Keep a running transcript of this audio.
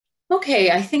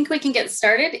Okay, I think we can get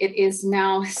started. It is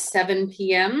now 7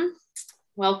 p.m.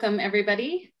 Welcome,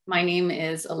 everybody. My name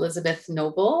is Elizabeth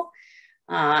Noble,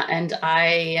 and I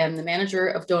am the manager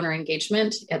of donor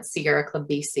engagement at Sierra Club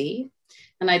BC.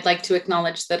 And I'd like to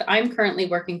acknowledge that I'm currently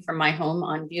working from my home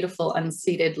on beautiful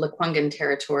unceded Lekwungen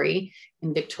territory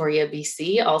in Victoria,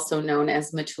 BC, also known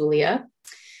as Matulia.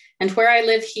 And where I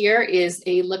live here is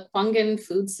a Lekwungen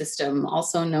food system,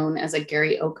 also known as a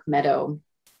Garry Oak meadow.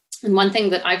 And one thing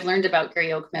that I've learned about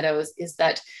Garry Oak meadows is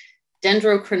that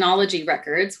dendrochronology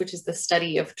records, which is the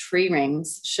study of tree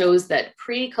rings, shows that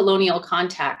pre-colonial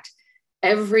contact,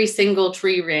 every single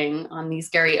tree ring on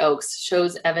these Garry Oaks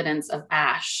shows evidence of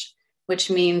ash, which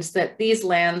means that these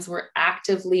lands were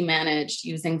actively managed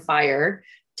using fire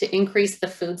to increase the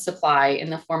food supply in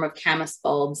the form of camas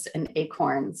bulbs and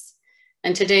acorns.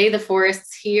 And today the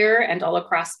forests here and all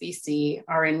across BC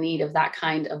are in need of that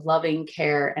kind of loving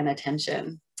care and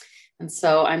attention. And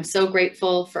so I'm so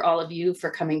grateful for all of you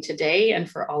for coming today and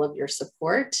for all of your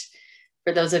support.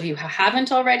 For those of you who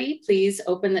haven't already, please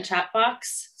open the chat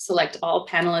box, select all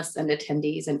panelists and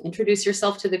attendees, and introduce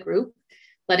yourself to the group,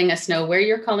 letting us know where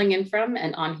you're calling in from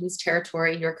and on whose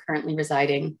territory you're currently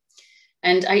residing.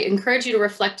 And I encourage you to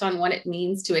reflect on what it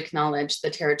means to acknowledge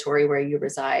the territory where you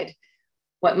reside.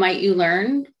 What might you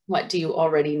learn? What do you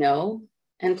already know?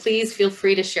 And please feel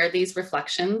free to share these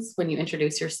reflections when you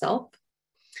introduce yourself.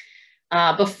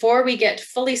 Before we get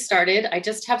fully started, I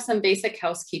just have some basic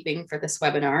housekeeping for this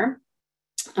webinar.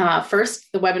 First,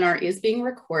 the webinar is being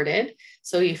recorded.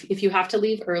 So if you have to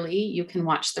leave early, you can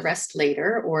watch the rest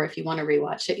later, or if you want to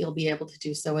rewatch it, you'll be able to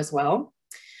do so as well.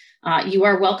 You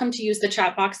are welcome to use the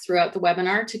chat box throughout the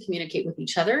webinar to communicate with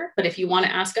each other. But if you want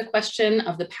to ask a question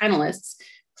of the panelists,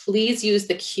 please use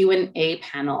the Q&A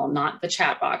panel, not the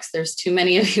chat box. There's too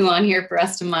many of you on here for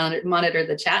us to monitor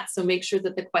the chat. So make sure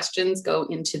that the questions go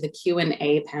into the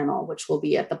Q&A panel, which will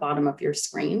be at the bottom of your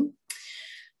screen.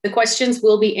 The questions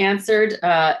will be answered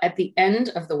at the end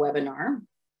of the webinar.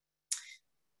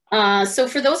 So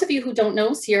for those of you who don't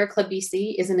know, Sierra Club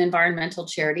BC is an environmental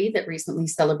charity that recently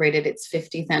celebrated its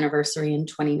 50th anniversary in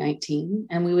 2019.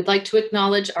 And we would like to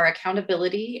acknowledge our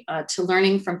accountability to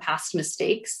learning from past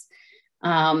mistakes.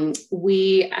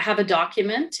 We have a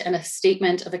document and a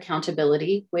statement of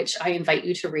accountability, which I invite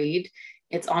you to read.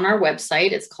 It's on our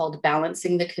website. It's called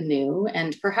Balancing the Canoe.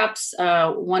 And perhaps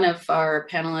one of our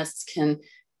panelists can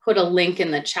put a link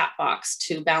in the chat box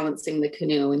to Balancing the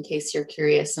Canoe in case you're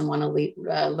curious and want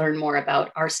to learn more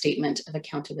about our statement of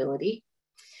accountability.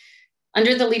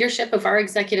 Under the leadership of our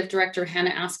executive director,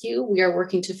 Hannah Askew, we are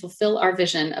working to fulfill our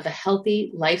vision of a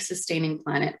healthy, life-sustaining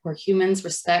planet where humans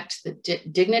respect the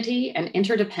dignity and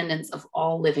interdependence of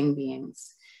all living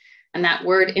beings. And that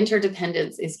word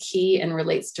interdependence is key and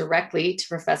relates directly to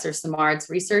Professor Simard's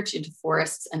research into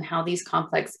forests and how these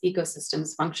complex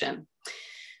ecosystems function.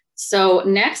 So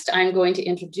next, I'm going to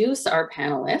introduce our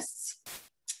panelists.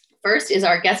 First is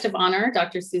our guest of honor,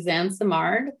 Dr. Suzanne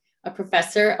Simard, a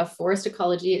professor of forest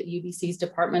ecology at UBC's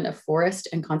Department of Forest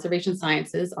and Conservation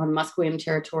Sciences on Musqueam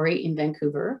territory in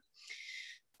Vancouver.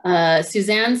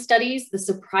 Suzanne studies the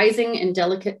surprising and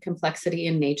delicate complexity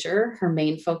in nature. Her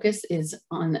main focus is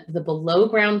on the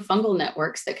below-ground fungal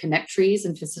networks that connect trees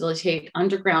and facilitate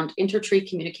underground inter-tree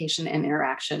communication and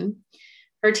interaction.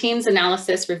 Her team's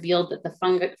analysis revealed that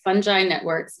the fungi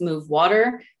networks move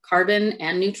water, carbon,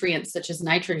 and nutrients such as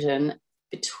nitrogen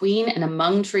between and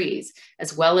among trees,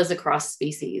 as well as across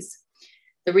species.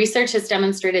 The research has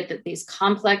demonstrated that these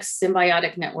complex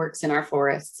symbiotic networks in our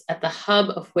forests, at the hub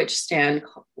of which stand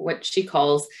what she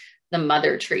calls the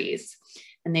mother trees,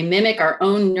 and they mimic our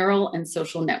own neural and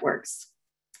social networks.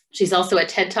 She's also a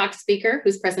TED Talk speaker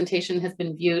whose presentation has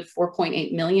been viewed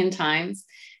 4.8 million times,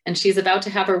 and she's about to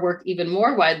have her work even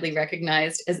more widely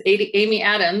recognized as Amy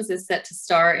Adams is set to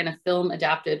star in a film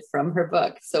adapted from her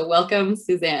book. So welcome,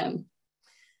 Suzanne.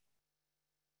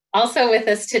 Also with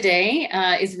us today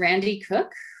is Rande Cook,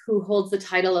 who holds the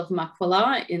title of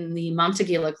Makwala in the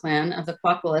Montaguela clan of the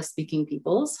Kwakwaka'wakw speaking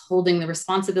peoples, holding the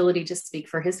responsibility to speak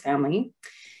for his family.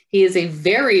 He is a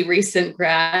very recent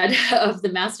grad of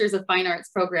the Masters of Fine Arts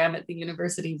program at the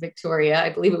University of Victoria.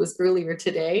 I believe it was earlier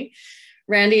today.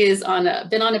 Rande has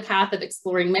been on a path of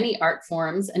exploring many art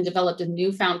forms and developed a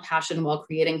newfound passion while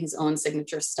creating his own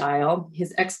signature style.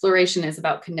 His exploration is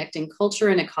about connecting culture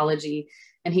and ecology,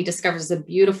 and he discovers a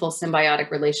beautiful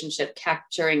symbiotic relationship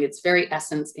capturing its very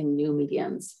essence in new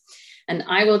mediums. And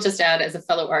I will just add, as a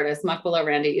fellow artist, Makwala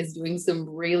Rande is doing some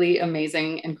really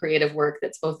amazing and creative work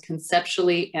that's both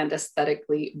conceptually and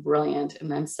aesthetically brilliant.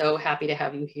 And I'm so happy to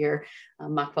have you here,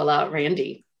 Makwala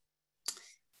Rande.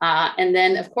 And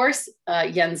then, of course,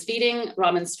 Jens Wieding,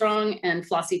 Robin Strong, and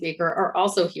Flossie Baker are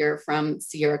also here from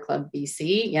Sierra Club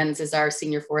BC. Jens is our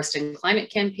Senior Forest and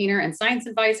Climate Campaigner and Science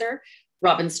Advisor.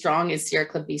 Robin Strong is Sierra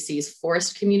Club BC's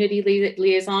Forest Community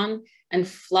Liaison. And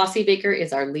Flossie Baker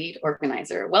is our lead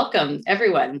organizer. Welcome,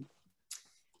 everyone.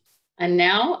 And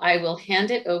now I will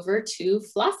hand it over to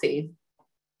Flossie.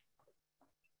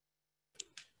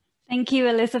 Thank you,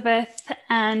 Elizabeth,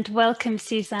 and welcome,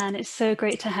 Suzanne. It's so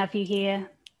great to have you here.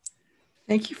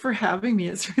 Thank you for having me.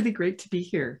 It's really great to be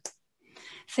here.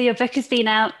 So your book has been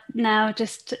out now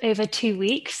just over 2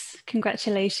 weeks.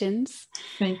 Congratulations.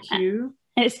 Thank you.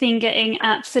 It's been getting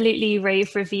absolutely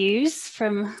rave reviews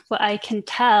from what I can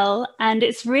tell, and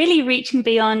it's really reaching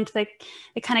beyond the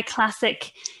kind of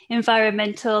classic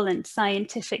environmental and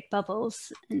scientific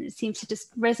bubbles, and it seems to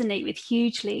just resonate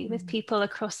hugely with people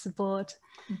across the board.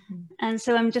 And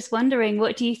so I'm just wondering,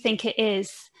 what do you think it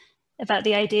is about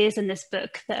the ideas in this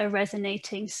book that are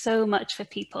resonating so much for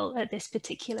people at this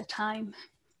particular time?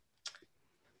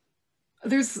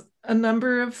 There's a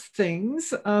number of things.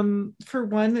 For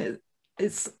one,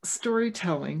 it's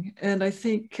storytelling. And I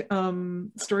think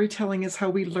storytelling is how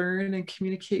we learn and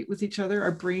communicate with each other.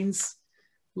 Our brains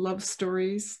love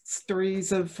stories,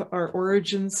 stories of our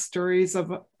origins, stories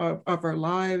of our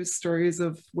lives, stories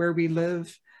of where we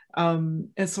live. And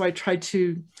so I try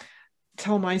to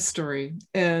tell my story,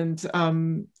 and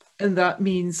that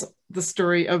means the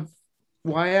story of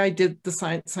why I did the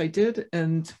science I did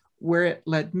and where it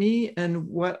led me and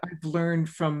what I've learned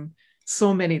from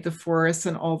so many, the forests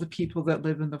and all the people that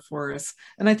live in the forests.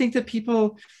 And I think that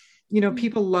people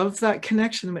love that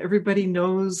connection. Everybody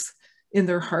knows in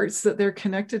their hearts that they're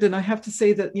connected. And I have to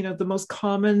say that, the most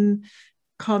common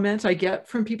comment I get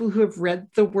from people who have read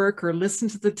the work or listened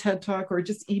to the TED Talk or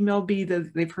just emailed me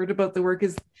that they've heard about the work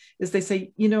is they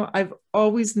say, I've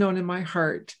always known in my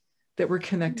heart that we're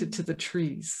connected to the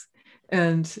trees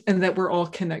and that we're all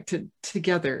connected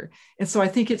together. And so I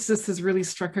think it's just has really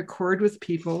struck a chord with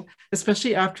people,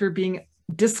 especially after being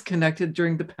disconnected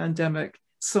during the pandemic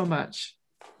so much.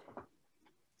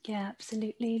 Yeah,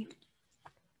 absolutely.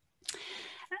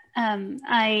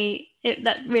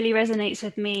 That really resonates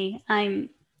with me. I'm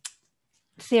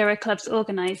Sierra Club's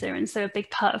organizer, and so a big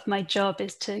part of my job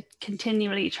is to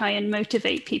continually try and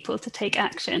motivate people to take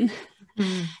action.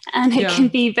 And it can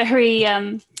be very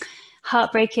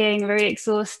heartbreaking, very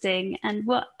exhausting. And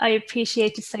what I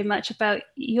appreciated so much about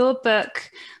your book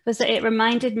was that it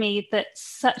reminded me that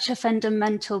such a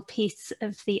fundamental piece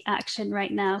of the action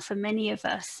right now for many of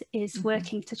us is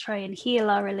working to try and heal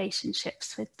our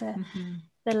relationships with the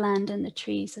land and the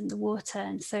trees and the water.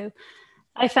 And so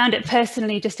I found it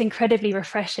personally just incredibly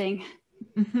refreshing.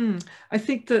 I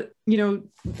think that,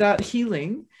 that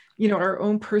healing, our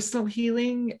own personal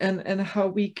healing and how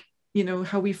we,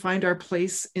 how we find our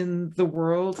place in the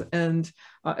world and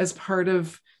as part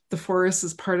of the forest,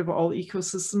 as part of all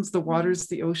ecosystems, the waters,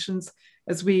 the oceans,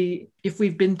 if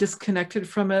we've been disconnected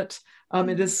from it,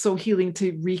 it is so healing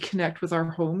to reconnect with our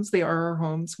homes. They are our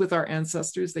homes, with our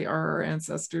ancestors. They are our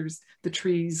ancestors, the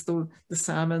trees, the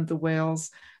salmon, the whales,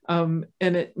 and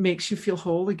it makes you feel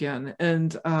whole again.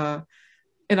 And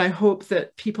I hope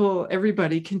that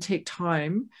everybody can take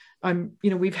time.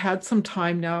 We've had some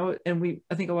time now, and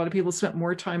I think a lot of people spent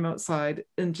more time outside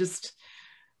and just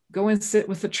go and sit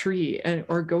with a tree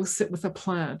or go sit with a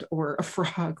plant or a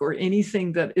frog or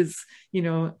anything that is,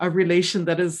 a relation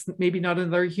that is maybe not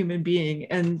another human being,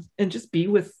 and just be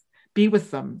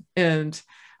with them and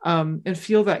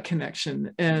feel that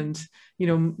connection and,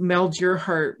 meld your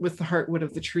heart with the heartwood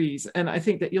of the trees. And I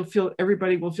think that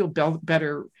everybody will feel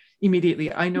better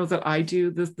immediately. I know that I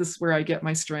do. This is where I get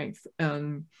my strength.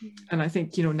 And I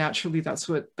think, naturally that's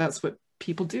what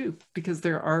people do because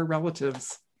they're our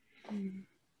relatives.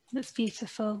 That's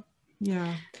beautiful.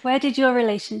 Yeah. Where did your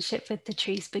relationship with the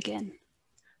trees begin?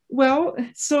 Well,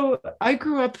 so I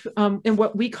grew up in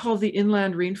what we call the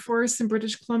inland rainforest in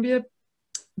British Columbia.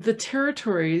 The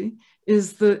territory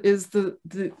is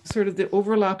the sort of the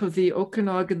overlap of the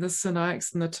Okanagan, the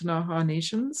Sinaiaks, and the Ktunaxa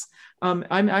nations.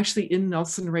 I'm actually in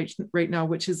Nelson right now,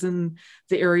 which is in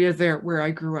the area there where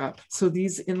I grew up. So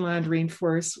these inland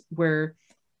rainforests where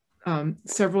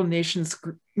several nations,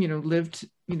 lived,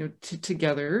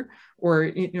 together,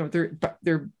 or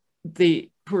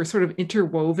they who are sort of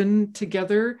interwoven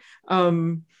together,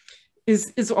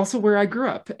 is also where I grew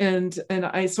up, and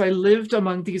I lived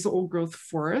among these old growth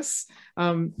forests,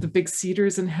 the big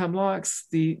cedars and hemlocks,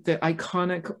 the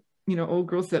iconic old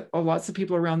growth that lots of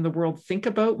people around the world think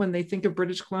about when they think of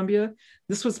British Columbia.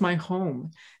 This was my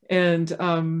home, and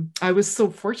I was so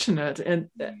fortunate, and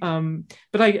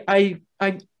but I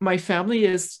my family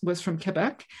was from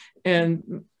Quebec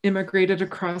and immigrated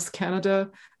across Canada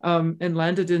and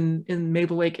landed in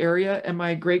Maple Lake area. And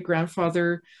my great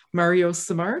grandfather Mario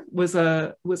Simard was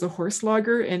a horse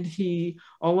logger, and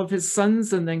all of his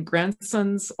sons and then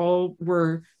grandsons all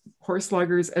were horse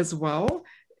loggers as well.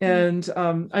 And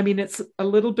I mean, it's a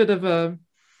little bit of a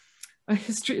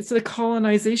history. It's a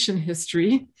colonization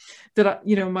history that,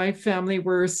 you know, my family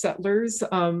were settlers,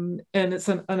 and it's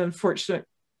an unfortunate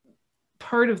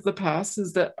part of the past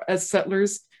is that as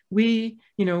settlers, we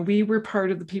were part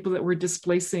of the people that were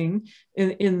displacing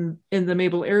in the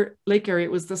Maple Lake area.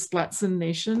 It was the Splatsin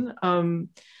Nation.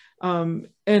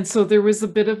 And so there was a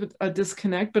bit of a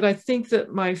disconnect, but I think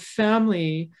that my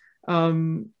family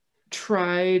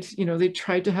tried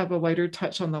to have a lighter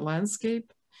touch on the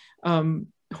landscape.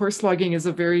 Horse logging is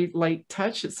a very light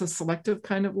touch. It's a selective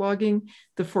kind of logging.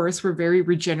 The forests were very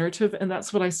regenerative, and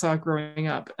that's what I saw growing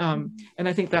up. And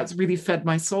I think that's really fed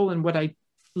my soul and what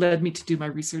led me to do my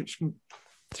research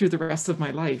through the rest of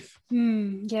my life.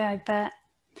 Yeah, I bet.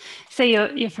 So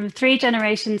you're from 3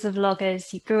 generations of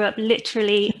loggers. You grew up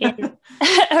literally in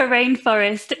a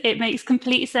rainforest. It makes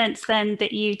complete sense then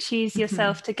that you choose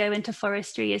yourself to go into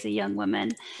forestry as a young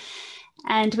woman.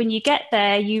 And when you get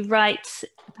there, you write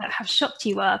about how shocked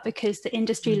you are because the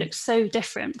industry looks so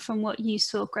different from what you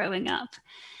saw growing up.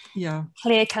 Yeah.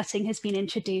 Clear cutting has been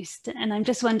introduced. And I'm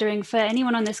just wondering, for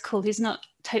anyone on this call who's not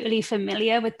totally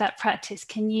familiar with that practice,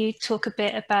 can you talk a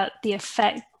bit about the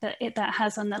effect that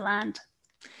has on the land?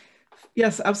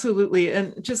 Yes, absolutely.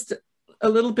 And just a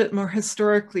little bit more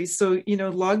historically. So, you know,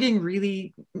 logging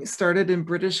really started in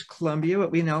British Columbia,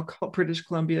 what we now call British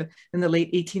Columbia, in the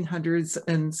late 1800s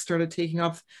and started taking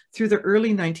off through the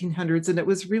early 1900s. And it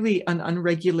was really an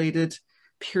unregulated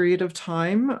period of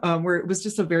time where it was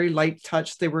just a very light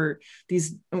touch. There were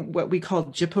these, what we call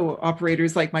jippo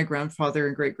operators, like my grandfather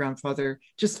and great grandfather,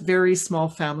 just very small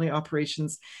family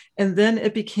operations. And then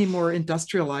it became more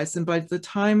industrialized. And by the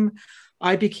time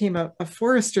I became a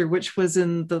forester, which was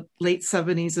in the late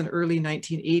 70s and early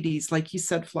 1980s. Like you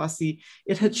said, Flossie,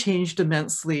 it had changed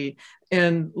immensely,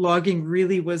 and logging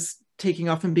really was taking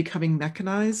off and becoming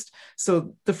mechanized.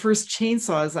 So the first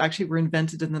chainsaws actually were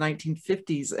invented in the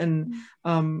 1950s. And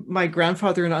my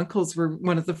grandfather and uncles were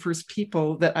one of the first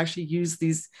people that actually used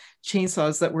these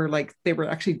chainsaws that were they were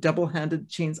actually double-handed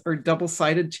chains or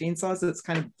double-sided chainsaws. It's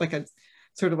kind of like a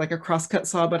sort of like a crosscut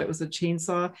saw, but it was a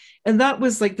chainsaw. And that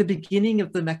was like the beginning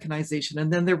of the mechanization.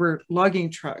 And then there were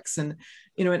logging trucks and,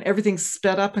 you know, and everything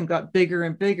sped up and got bigger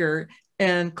and bigger,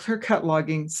 and clear cut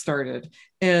logging started.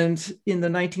 And in the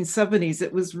 1970s,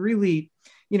 it was really,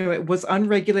 you know, it was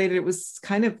unregulated. It was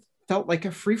kind of felt like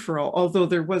a free for all, although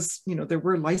there was, you know, there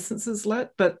were licenses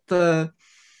let, but the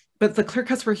clear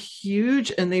cuts were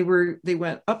huge, and they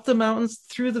went up the mountains,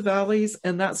 through the valleys.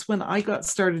 And that's when I got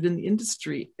started in the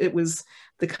industry. It was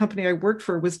the company I worked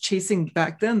for was chasing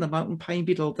back then the mountain pine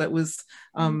beetle that was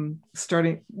having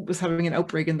an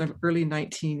outbreak in the early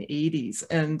 1980s.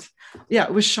 And yeah,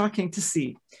 it was shocking to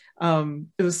see.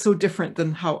 It was so different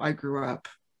than how I grew up.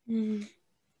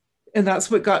 And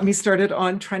that's what got me started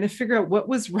on trying to figure out what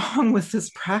was wrong with this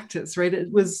practice, right?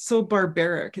 It was so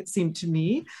barbaric, it seemed to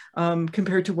me,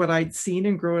 compared to what I'd seen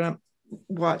and grown up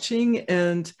watching.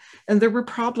 And there were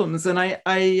problems. And I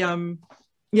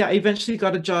eventually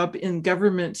got a job in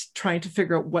government trying to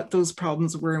figure out what those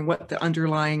problems were and what the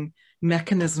underlying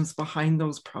mechanisms behind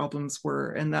those problems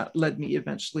were. And that led me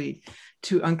eventually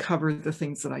to uncover the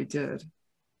things that I did.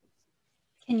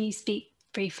 Can you speak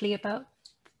briefly about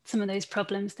some of those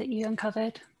problems that you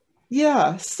uncovered?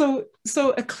 Yeah, so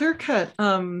a clear cut,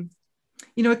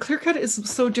 you know, a clear cut is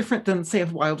so different than, say, a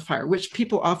wildfire, which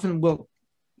people often will,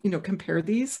 you know, compare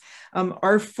these.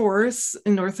 Our forests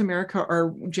in North America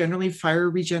are generally fire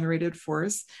regenerated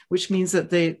forests, which means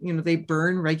that they, you know, they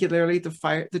burn regularly.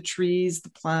 The trees, the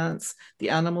plants,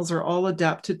 the animals are all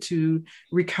adapted to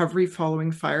recovery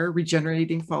following fire,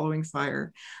 regenerating following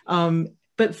fire.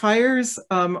 But fires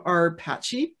are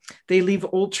patchy. They leave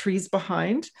old trees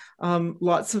behind.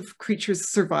 Lots of creatures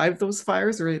survive those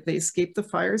fires, or they escape the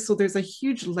fires. So there's a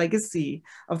huge legacy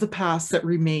of the past that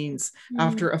remains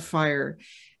after a fire.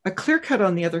 A clear cut,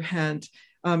 on the other hand,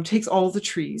 takes all the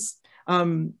trees.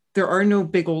 There are no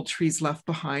big old trees left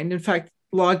behind. In fact,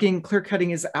 logging, clear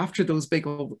cutting is after those big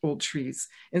old trees,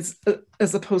 as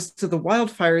opposed to the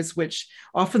wildfires, which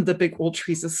often the big old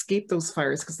trees escape those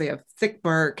fires because they have thick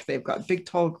bark, they've got big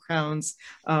tall crowns,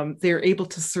 they're able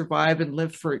to survive and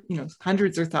live for, you know,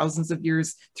 hundreds or thousands of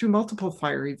years through multiple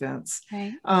fire events.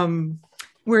 Right.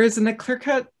 Whereas in a clear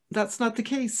cut, that's not the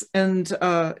case. And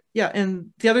yeah,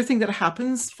 and the other thing that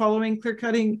happens following clear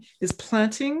cutting is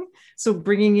planting. So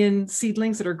bringing in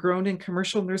seedlings that are grown in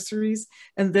commercial nurseries.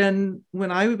 And then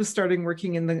when I was starting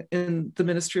working in the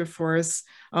Ministry of Forests,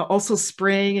 also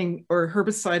spraying or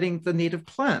herbiciding the native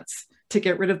plants to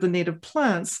get rid of the native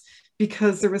plants,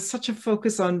 because there was such a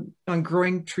focus on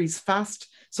growing trees fast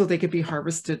so they could be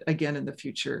harvested again in the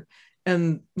future.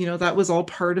 And, you know, that was all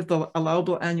part of the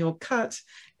allowable annual cut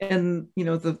and, you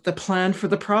know, the plan for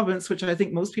the province, which I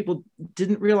think most people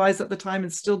didn't realize at the time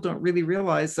and still don't really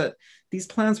realize, that these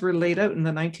plans were laid out in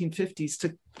the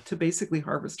 1950s to basically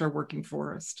harvest our working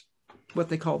forest, what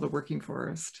they call the working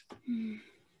forest.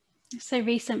 It's so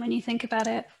recent when you think about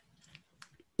it.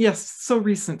 Yes, so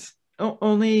recent.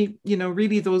 Only, you know,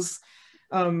 really those,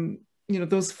 you know,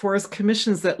 those forest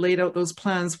commissions that laid out those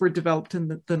plans were developed in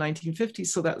the 1950s.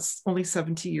 So that's only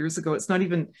 70 years ago. It's not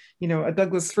even, you know, a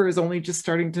Douglas fir is only just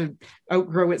starting to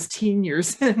outgrow its teen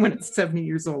years when it's 70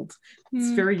 years old.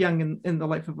 It's very young in the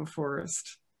life of a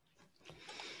forest.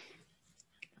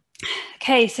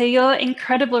 Okay, so your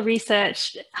incredible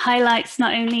research highlights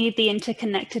not only the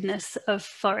interconnectedness of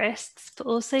forests, but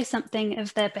also something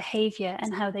of their behavior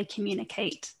and how they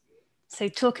communicate. So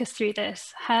talk us through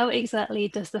this. How exactly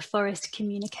does the forest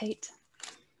communicate?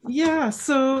 Yeah,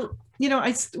 so, you know,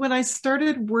 when I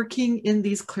started working in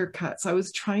these clear cuts, I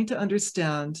was trying to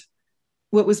understand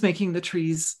what was making the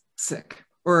trees sick.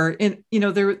 Or in, you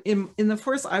know, there in the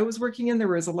forest I was working in, there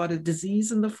was a lot of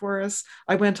disease in the forest.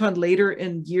 I went on later,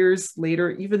 and years later,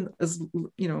 even as,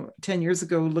 you know, 10 years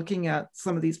ago, looking at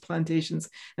some of these plantations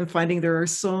and finding there are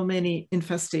so many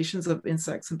infestations of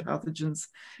insects and pathogens.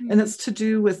 And it's to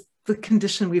do with the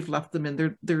condition we've left them in.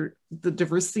 The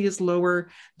diversity is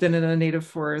lower than in a native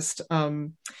forest.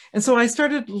 And so I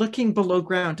started looking below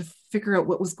ground to figure out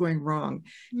what was going wrong.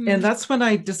 And that's when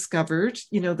I discovered,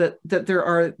 you know, that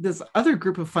there's other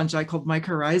group of fungi called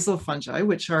mycorrhizal fungi,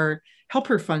 which are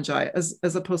helper fungi, as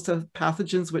opposed to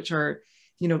pathogens, which are,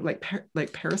 you know,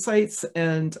 like parasites,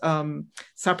 and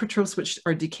saprotrophs, which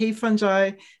are decay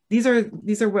fungi. These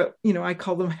are what, you know, I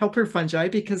call them helper fungi,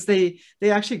 because they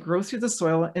actually grow through the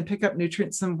soil and pick up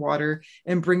nutrients and water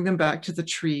and bring them back to the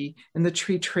tree, and the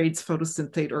tree trades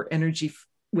photosynthate or energy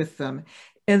with them.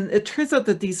 And it turns out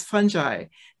that these fungi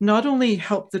not only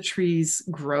help the trees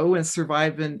grow and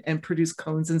survive and produce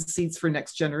cones and seeds for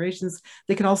next generations,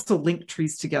 they can also link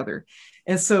trees together.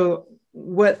 And so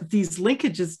what these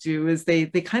linkages do is they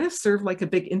kind of serve like a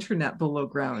big internet below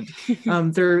ground.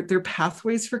 They're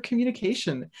pathways for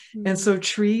communication. And so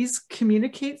trees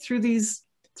communicate through these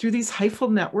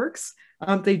hyphal networks.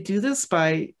 They do this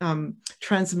by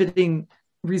transmitting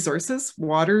resources,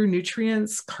 water,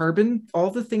 nutrients, carbon, all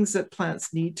the things that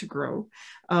plants need to grow.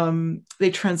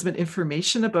 They transmit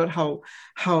information about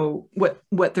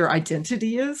what their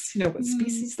identity is, you know, what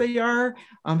species they are,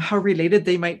 how related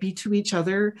they might be to each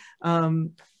other,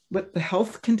 what the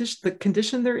health condition, the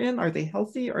condition they're in. Are they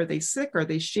healthy? Are they sick? Are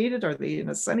they shaded? Are they in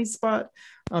a sunny spot?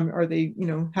 Are they, you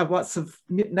know, have lots of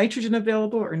nitrogen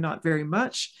available or not very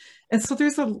much? And so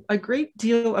there's a great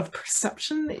deal of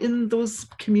perception in those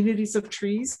communities of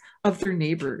trees of their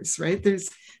neighbors, right?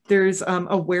 There's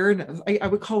awareness. I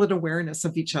would call it awareness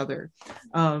of each other.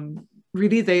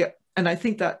 Really, and I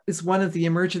think that is one of the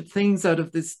emergent things out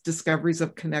of this discoveries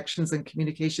of connections and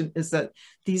communication, is that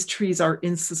these trees are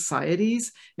in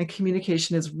societies, and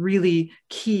communication is really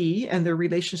key, and their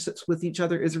relationships with each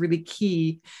other is really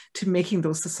key to making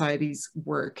those societies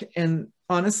work. And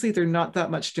honestly, they're not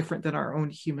that much different than our own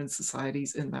human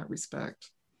societies in that respect.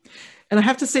 And I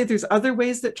have to say, there's other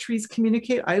ways that trees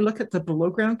communicate. I look at the below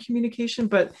ground communication,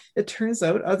 but it turns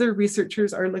out other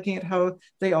researchers are looking at how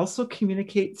they also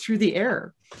communicate through the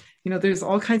air. You know, there's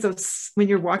all kinds of, when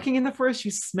you're walking in the forest, you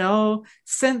smell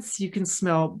scents, you can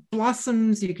smell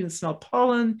blossoms, you can smell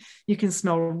pollen, you can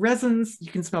smell resins,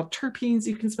 you can smell terpenes,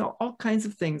 you can smell all kinds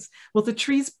of things. Well, the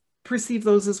trees perceive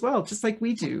those as well, just like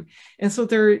we do. And so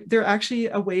they're actually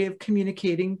a way of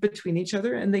communicating between each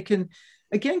other, and they can,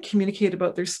 again, communicate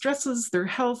about their stresses, their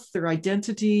health, their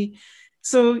identity.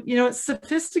 So, you know, it's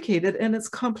sophisticated and it's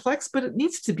complex, but it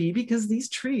needs to be, because these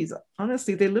trees,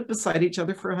 honestly, they live beside each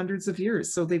other for hundreds of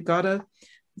years. So they've got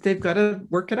to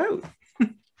work it out,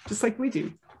 just like we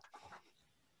do.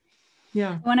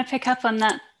 Yeah. I want to pick up on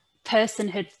that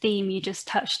personhood theme you just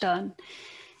touched on.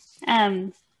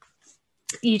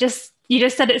 You just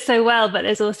said it so well, but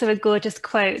there's also a gorgeous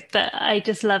quote that I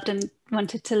just loved and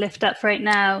wanted to lift up right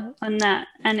now on that.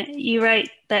 And you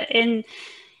write that in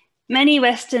many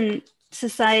Western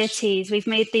societies, we've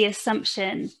made the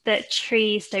assumption that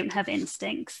trees don't have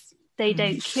instincts. They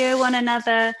don't cure one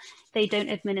another. They don't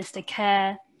administer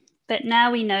care. But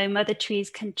now we know mother trees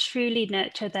can truly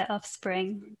nurture their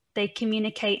offspring. They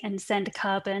communicate and send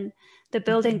carbon, the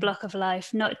building block of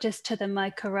life, not just to the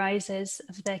mycorrhizas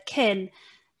of their kin,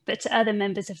 but to other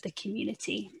members of the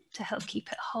community to help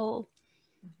keep it whole.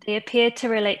 They appear to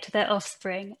relate to their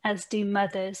offspring, as do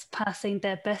mothers, passing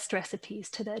their best recipes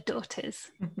to their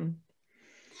daughters.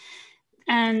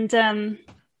 And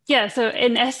yeah, so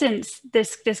in essence,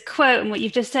 this quote and what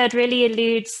you've just said really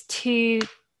alludes to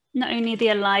not only the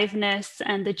aliveness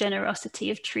and the generosity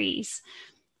of trees,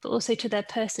 but also to their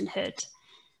personhood.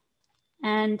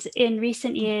 And in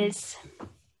recent years,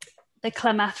 the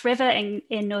Klamath River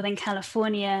in Northern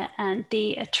California and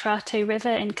the Atrato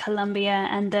River in Colombia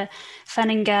and the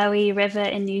Fungal River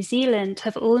in New Zealand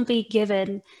have all been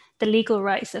given the legal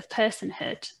rights of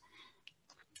personhood.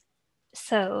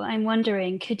 So I'm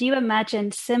wondering, could you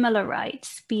imagine similar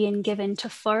rights being given to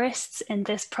forests in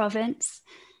this province?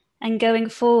 And going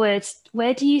forward,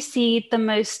 where do you see the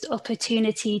most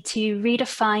opportunity to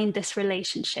redefine this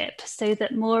relationship so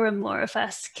that more and more of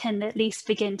us can at least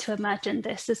begin to imagine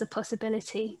this as a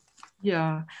possibility?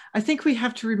 Yeah, I think we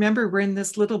have to remember we're in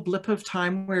this little blip of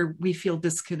time where we feel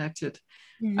disconnected.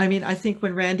 I mean, I think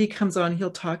when Rande comes on,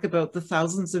 he'll talk about the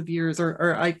thousands of years,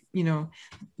 that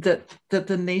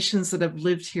the nations that have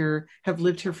lived here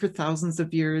for thousands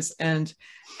of years and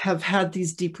have had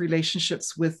these deep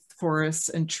relationships with forests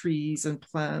and trees and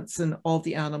plants and all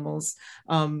the animals.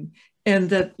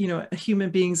 And that, human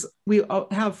beings, we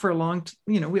have for a long,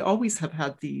 we always have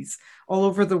had these all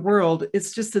over the world.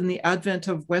 It's just in the advent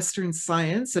of Western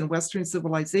science and Western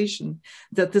civilization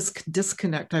that this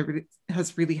disconnect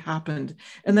has really happened.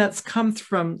 And that's come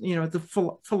from,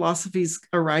 the philosophies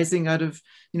arising out of,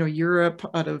 Europe,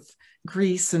 out of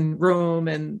Greece and Rome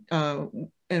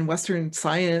and Western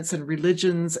science and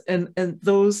religions. And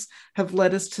those have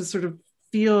led us to sort of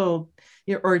feel,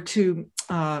 or to,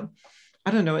 I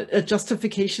don't know, a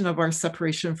justification of our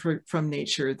separation from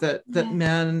nature, that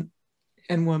man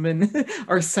and woman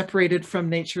are separated from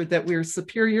nature, that we're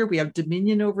superior, we have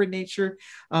dominion over nature,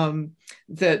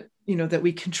 that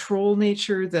we control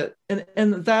nature,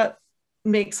 and that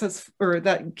makes us, or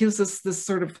that gives us this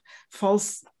sort of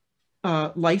false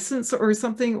license or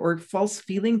something, or false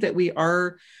feeling that we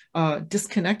are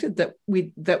disconnected, that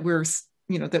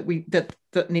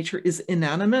nature is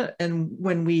inanimate. And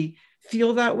when we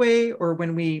feel that way, or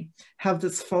when we have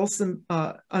this false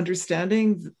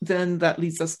understanding, then that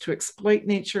leads us to exploit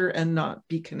nature and not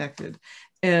be connected.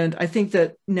 And I think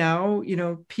that now,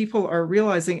 people are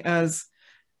realizing, as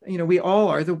we all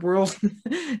are, the world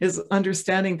is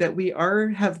understanding that we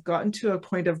have gotten to a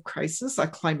point of crisis, a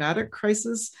climatic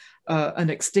crisis,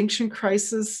 an extinction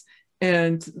crisis,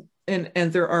 and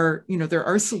there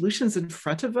are solutions in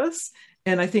front of us.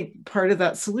 And I think part of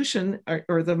that solution,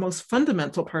 or the most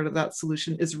fundamental part of that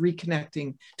solution, is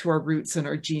reconnecting to our roots and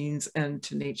our genes and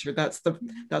to nature. That's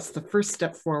the first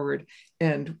step forward,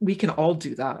 and we can all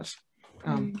do that.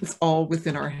 It's all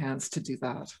within our hands to do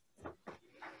that.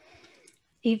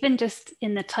 Even just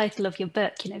in the title of your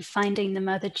book, finding the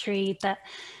mother tree, that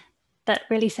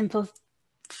really simple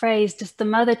phrase, just the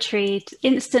mother tree,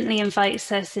 instantly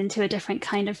invites us into a different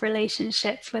kind of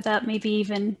relationship without maybe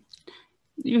even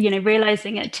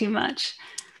realizing it too much.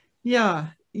 Yeah,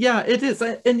 it is.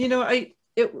 And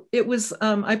it was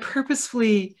I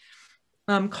purposefully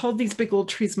called these big old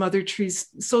trees mother trees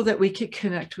so that we could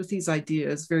connect with these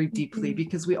ideas very deeply,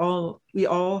 because we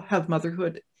all have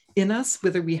motherhood in us,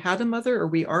 whether we had a mother, or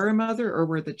we are a mother, or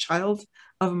we're the child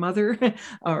of a mother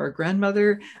or a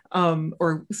grandmother,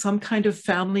 or some kind of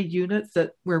family unit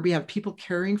where we have people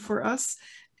caring for us.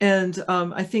 And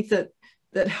I think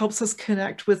that helps us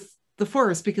connect with the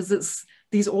forest, because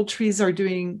these old trees are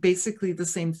doing basically the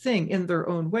same thing in their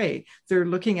own way. They're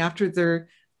looking after their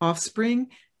offspring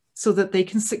so that they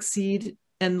can succeed,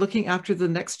 and looking after the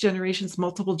next generations,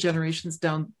 multiple generations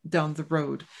down the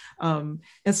road. And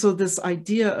so this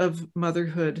idea of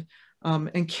motherhood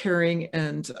and caring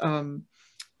and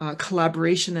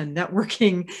collaboration and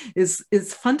networking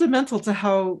is fundamental to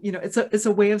how, it's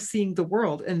a way of seeing the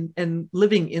world and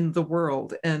living in the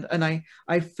world. And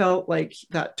I felt like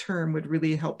that term would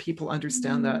really help people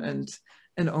understand that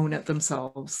and own it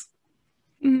themselves.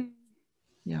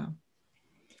 Yeah.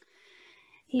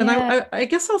 And I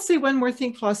guess I'll say one more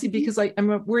thing, Flossie, because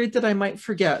I'm worried that I might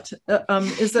forget,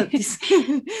 is that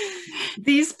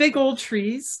these big old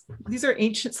trees, these are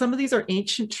ancient, some of these are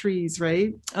ancient trees,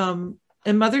 right?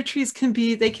 And mother trees can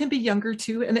be younger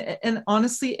too. And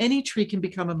honestly, any tree can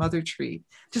become a mother tree,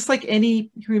 just like any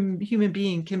human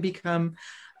being can become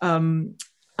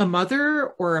a mother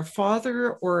or a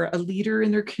father or a leader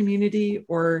in their community,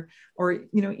 or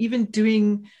even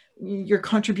doing your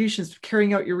contributions,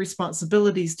 carrying out your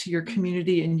responsibilities to your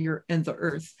community and the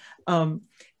earth. And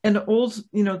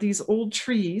these old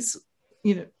trees,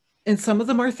 and some of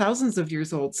them are thousands of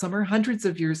years old, some are hundreds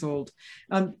of years old.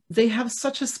 They have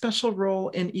such a special role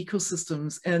in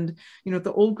ecosystems. And,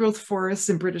 the old growth forests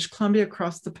in British Columbia,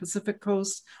 across the Pacific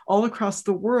coast, all across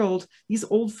the world, these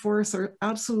old forests are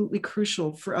absolutely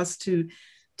crucial for us to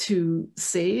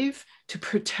save, to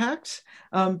protect,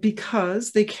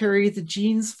 because they carry the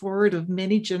genes forward of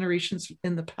many generations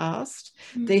in the past.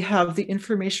 They have the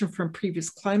information from previous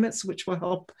climates, which will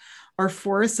help our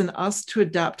forests and us to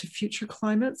adapt to future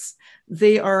climates.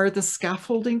 They are the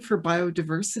scaffolding for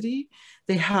biodiversity.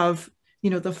 They have,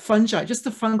 the fungi, just the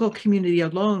fungal community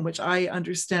alone, which I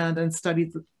understand and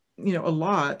studied a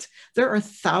lot. There are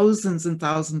thousands and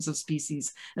thousands of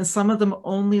species, and some of them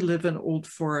only live in old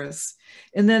forests.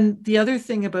 And then the other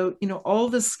thing about, all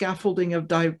the scaffolding of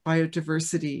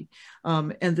biodiversity,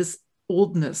 and this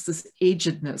oldness, this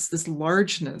agedness, this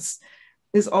largeness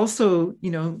is also,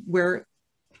 where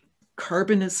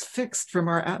carbon is fixed from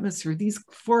our atmosphere. These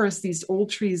forests, these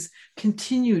old trees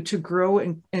continue to grow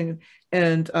and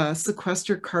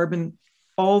sequester carbon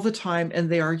all the time, and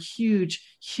they are huge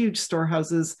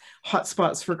storehouses,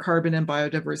 hotspots for carbon and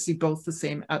biodiversity, both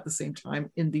at the same time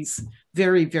in these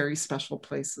very, very special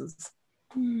places.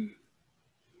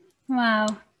 Wow.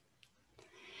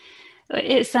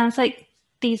 It sounds like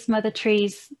these mother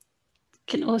trees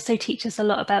can also teach us a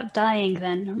lot about dying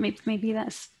then. Maybe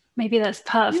that's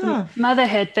part of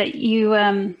motherhood, but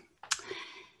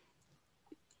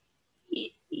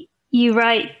you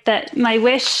write that my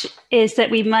wish is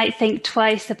that we might think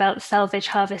twice about salvage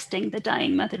harvesting the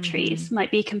dying mother trees,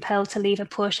 might be compelled to leave a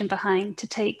portion behind to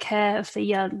take care of the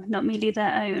young, not merely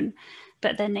their own,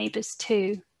 but their neighbors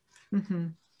too.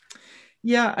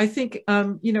 Yeah, I think,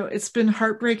 it's been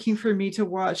heartbreaking for me to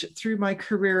watch through my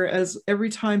career, as every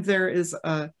time there is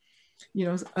a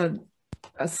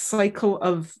cycle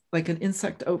of like an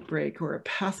insect outbreak or a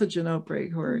pathogen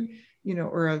outbreak or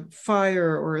or a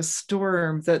fire or a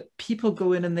storm, that people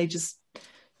go in and they just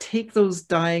take those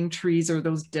dying trees or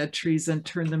those dead trees and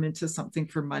turn them into something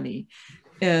for money.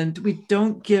 And we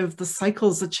don't give the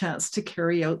cycles a chance to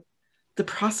carry out the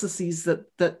processes that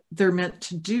they're meant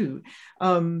to do.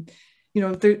 Dying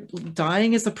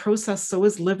is a process, so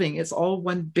is living. It's all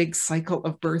one big cycle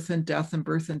of birth and death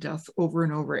over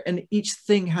and over. And each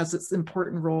thing has its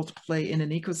important role to play in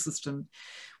an ecosystem.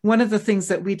 One of the things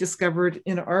that we discovered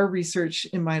in our research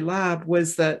in my lab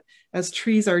was that as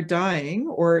trees are dying,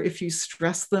 or if you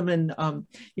stress them, and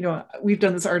we've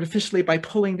done this artificially by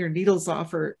pulling their needles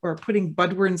off or putting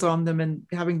budworms on them and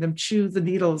having them chew the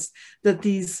needles, that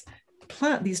these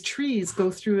trees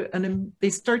go through and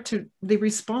they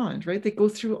respond, right? They go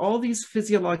through all these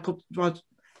physiological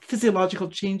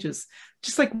changes,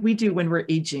 just like we do when we're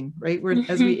aging, right?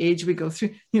 As we age, we go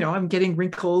through, I'm getting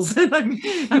wrinkles and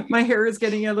my hair is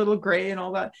getting a little gray and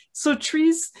all that. So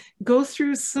trees go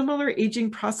through similar aging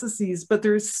processes, but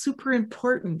they're super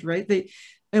important, right?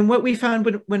 And what we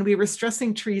found when we were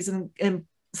stressing trees and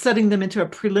setting them into a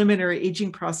preliminary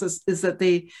aging process is that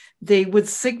they would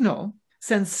send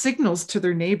signals to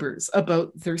their neighbors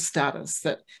about their status,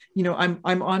 that,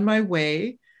 I'm on my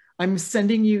way. I'm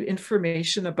sending you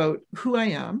information about who I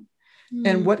am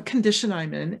and what condition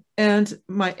I'm in and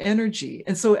my energy.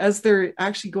 And so as they're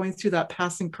actually going through that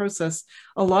passing process,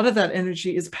 a lot of that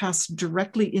energy is passed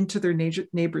directly into their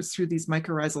neighbors through these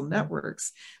mycorrhizal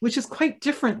networks, which is quite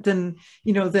different than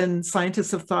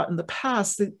scientists have thought in the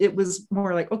past. It was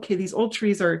more like, okay, these old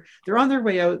trees they're on their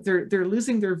way out, they're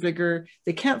losing their vigor,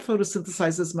 they can't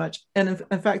photosynthesize as much, and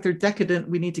in fact they're decadent,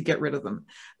 we need to get rid of them.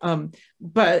 And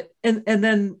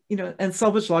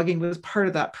salvage logging was part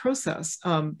of that process.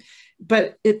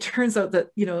 But it turns out that,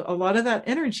 a lot of that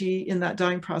energy in that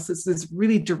dying process is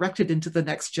really directed into the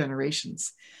next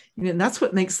generations. And that's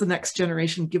what makes the next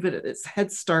generation, give it its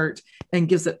head start and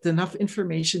gives it enough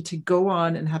information to go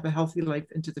on and have a healthy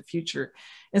life into the future.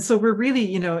 And so we're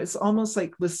really, it's almost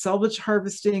like with salvage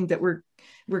harvesting that we're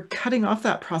cutting off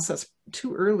that process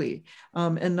too early,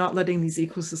 and not letting these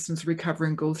ecosystems recover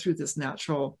and go through this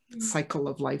natural cycle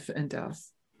of life and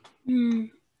death.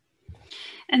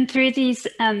 And through these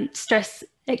stress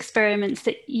experiments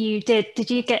that you did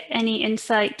you get any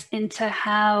insight into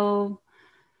how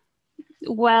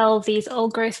well these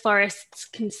old growth forests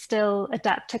can still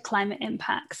adapt to climate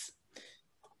impacts?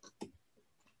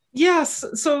 Yes.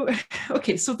 So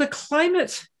the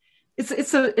climate,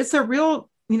 it's a real,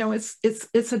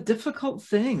 it's a difficult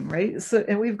thing, right? So,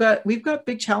 and we've got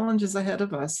big challenges ahead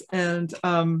of us. And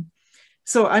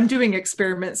so I'm doing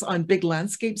experiments on big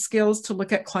landscape scales to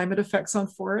look at climate effects on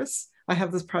forests. I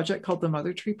have this project called the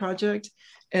Mother Tree Project,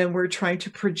 and we're trying to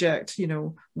project,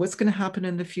 what's going to happen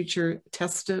in the future,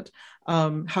 test it.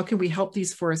 How can we help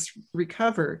these forests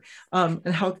recover,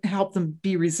 and how help them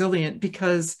be resilient?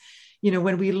 Because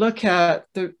when we look at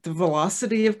the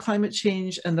velocity of climate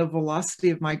change and the velocity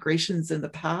of migrations in the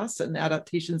past and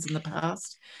adaptations in the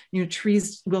past,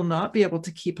 trees will not be able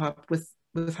to keep up with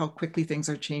how quickly things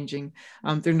are changing.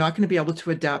 They're not going to be able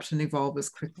to adapt and evolve as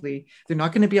quickly. They're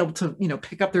not going to be able to,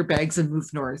 pick up their bags and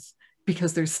move north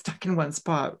because they're stuck in one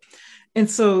spot. And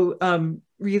so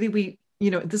really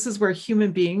this is where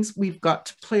human beings, we've got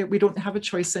to play, we don't have a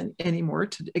choice anymore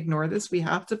to ignore this. We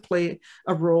have to play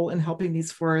a role in helping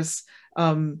these forests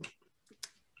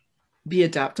be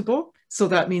adaptable. So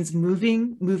that means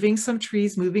moving some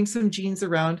trees, moving some genes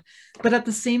around, but at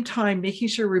the same time, making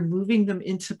sure we're moving them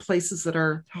into places that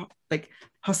are like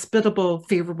hospitable,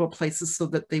 favorable places so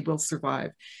that they will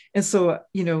survive. And so,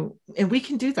 and we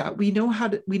can do that. We know how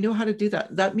to do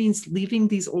that. That means leaving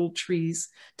these old trees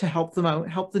to help them out,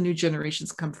 help the new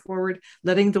generations come forward,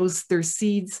 letting their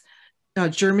seeds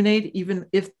germinate, even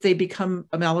if they become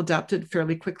maladapted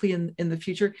fairly quickly in the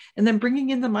future, and then bringing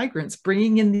in the migrants,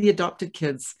 bringing in the adopted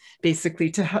kids, basically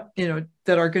to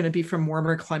that are going to be from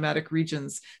warmer climatic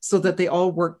regions, so that they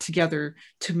all work together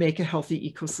to make a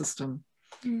healthy ecosystem.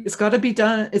 It's got to be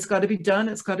done. It's got to be done.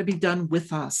 It's got to be done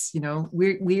with us.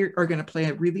 We are going to play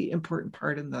a really important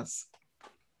part in this.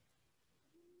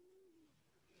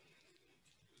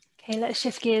 Okay, let's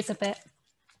shift gears a bit.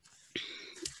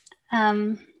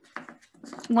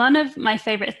 One of my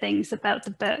favorite things about the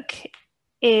book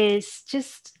is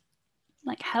just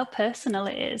like how personal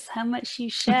it is, how much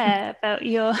you share about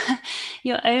your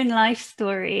own life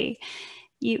story.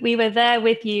 We were there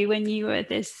with you when you were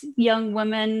this young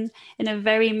woman in a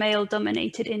very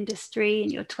male-dominated industry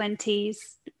in your 20s.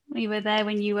 We were there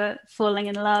when you were falling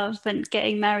in love and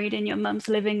getting married in your mum's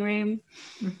living room.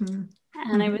 Mm-hmm.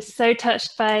 And I was so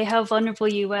touched by how vulnerable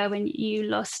you were when you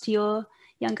lost your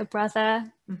younger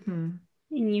brother. Mm-hmm.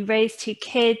 And you raised 2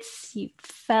 kids, you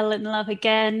fell in love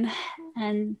again,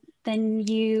 and then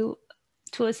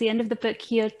towards the end of the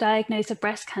book, you're diagnosed with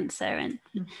breast cancer and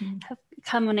have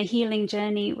come on a healing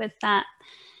journey with that.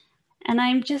 And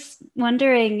I'm just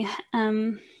wondering,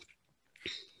 all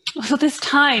this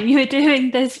time you were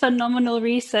doing this phenomenal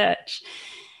research,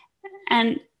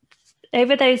 and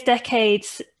over those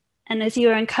decades, and as you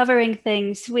were uncovering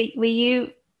things, were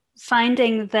you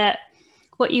finding that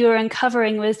what you were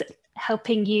uncovering was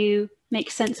helping you make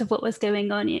sense of what was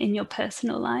going on in your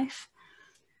personal life?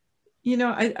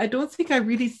 I don't think I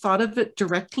really thought of it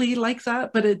directly like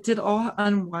that, but it did all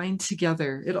unwind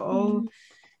together. It all,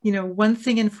 one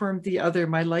thing informed the other.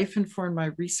 My life informed my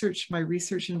research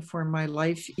informed my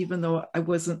life, even though I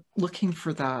wasn't looking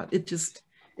for that. It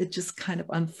just kind of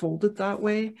unfolded that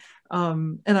way.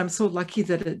 And I'm so lucky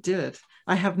that it did.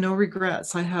 I have no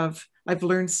regrets. I've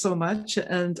learned so much.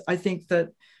 And I think that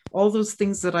all those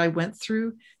things that I went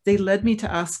through, they led me to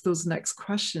ask those next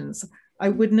questions. I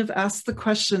wouldn't have asked the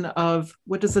question of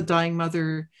what does a dying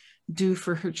mother do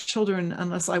for her children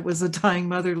unless I was a dying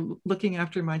mother looking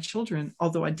after my children,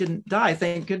 although I didn't die,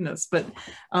 thank goodness. But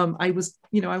I was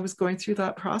going through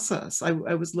that process. I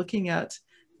was looking at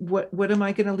what am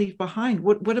I going to leave behind?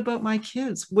 What about my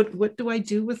kids? What do I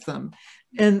do with them?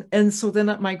 And so then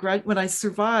at when I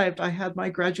survived, I had my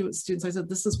graduate students, I said,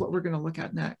 this is what we're going to look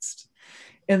at next.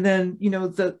 And then,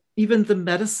 even the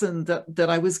medicine that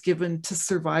I was given to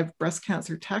survive breast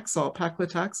cancer,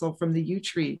 paclitaxel from the yew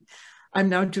tree, I'm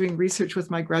now doing research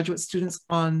with my graduate students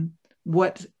on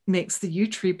what makes the yew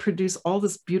tree produce all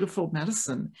this beautiful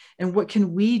medicine, and what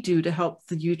can we do to help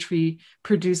the yew tree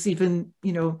produce even,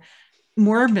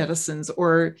 more medicines.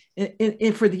 Or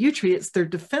for the yew tree, it's their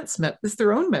defense, it's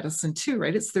their own medicine too,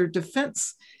 right? It's their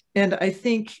defense. And I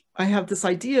think I have this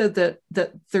idea that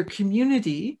their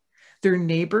community, their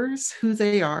neighbors, who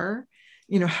they are,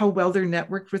 how well they're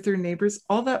networked with their neighbors,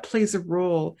 all that plays a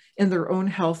role in their own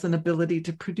health and ability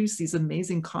to produce these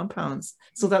amazing compounds.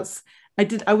 So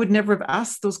I would never have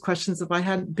asked those questions if I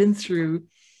hadn't been through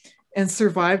and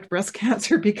survived breast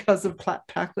cancer because of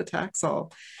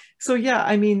paclitaxel. So yeah,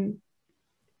 I mean,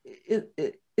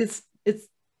 it's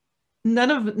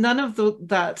none of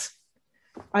that.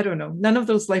 I don't know. None of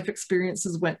those life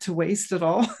experiences went to waste at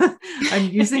all. I'm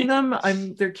using them.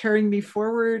 They're carrying me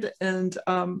forward, and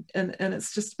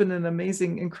it's just been an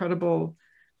amazing, incredible,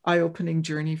 eye-opening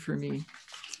journey for me.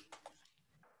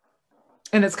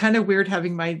 And it's kind of weird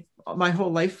having my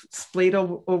whole life splayed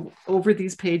over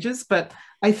these pages, but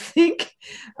I think,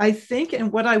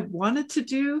 and what I wanted to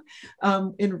do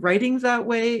in writing that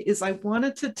way is I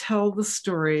wanted to tell the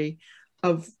story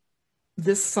of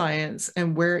this science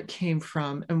and where it came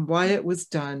from and why it was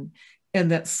done,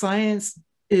 and that science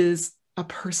is a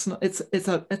personal,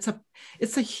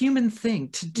 it's a human thing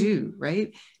to do,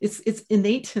 right? It's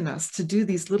innate in us to do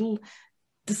these little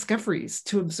discoveries,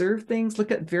 to observe things,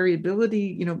 look at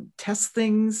variability, you know, test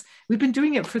things. We've been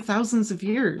doing it for thousands of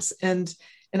years. And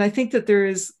I think that there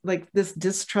is like this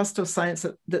distrust of science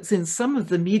that's in some of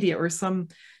the media or some,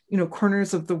 you know,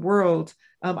 corners of the world.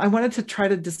 I wanted to try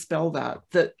to dispel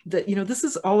that you know, this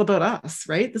is all about us,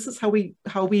 right? This is how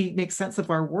we make sense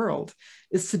of our world,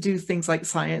 is to do things like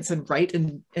science and write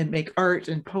and make art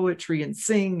and poetry and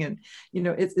sing, and you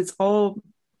know, it's all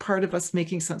part of us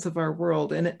making sense of our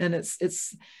world. And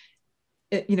it's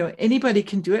you know, anybody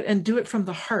can do it, and do it from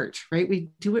the heart, right?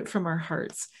 We do it from our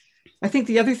hearts. I think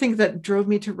the other thing that drove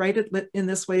me to write it in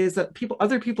this way is that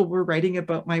other people were writing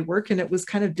about my work, and it was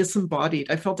kind of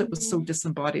disembodied. I felt it was so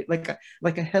disembodied, like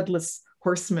a headless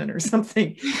horseman or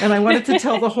something. And I wanted to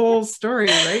tell the whole story,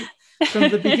 right? From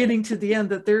the beginning to the end,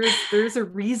 that there's a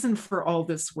reason for all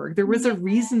this work. There was a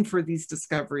reason for these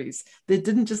discoveries. They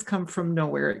didn't just come from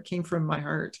nowhere. It came from my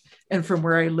heart and from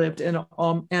where I lived, and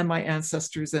my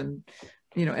ancestors, and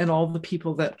you know, and all the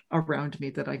people that around me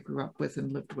that I grew up with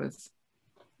and lived with.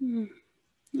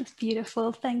 That's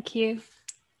beautiful. Thank you.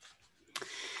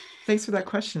 Thanks for that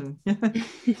question.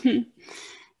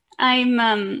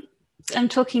 I'm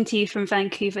talking to you from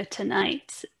Vancouver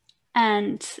tonight,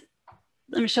 and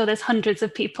I'm sure there's hundreds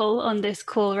of people on this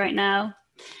call right now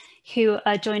who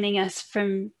are joining us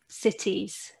from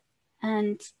cities.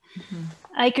 And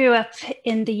I grew up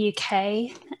in the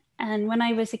UK, and when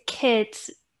I was a kid,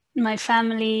 my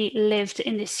family lived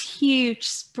in this huge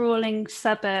sprawling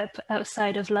suburb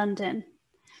outside of London.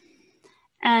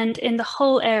 And in the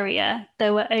whole area,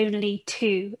 there were only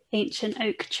 2 ancient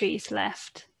oak trees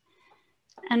left.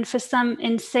 And for some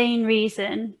insane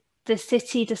reason, the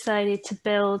city decided to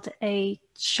build a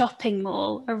shopping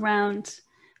mall around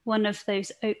one of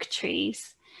those oak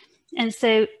trees. And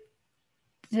so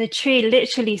the tree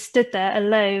literally stood there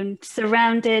alone,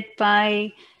 surrounded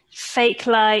by fake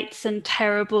lights and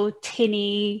terrible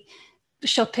tinny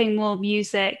shopping mall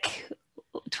music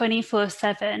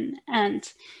 24/7.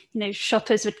 And you know,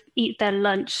 shoppers would eat their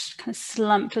lunch kind of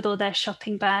slumped with all their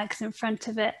shopping bags in front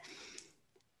of it.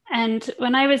 And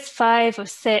when I was 5 or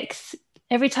 6,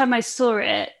 every time I saw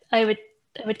it, I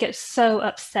would get so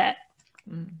upset.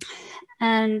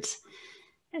 And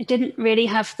I didn't really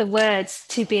have the words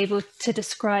to be able to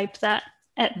describe that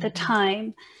at the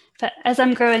time. But as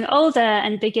I'm growing older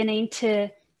and beginning to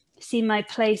see my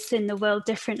place in the world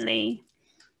differently,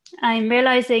 I'm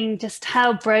realizing just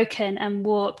how broken and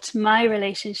warped my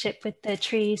relationship with the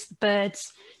trees, the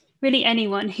birds, really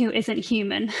anyone who isn't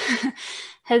human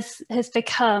has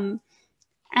become.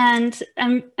 And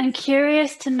I'm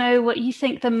curious to know what you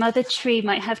think the mother tree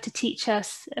might have to teach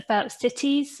us about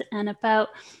cities and about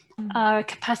our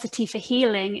capacity for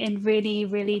healing in really,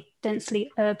 really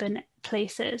densely urban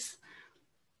places.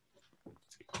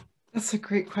 That's a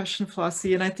great question,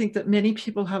 Flossie. And I think that many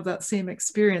people have that same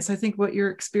experience. I think what you're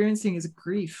experiencing is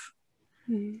grief.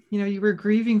 You know, you were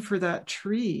grieving for that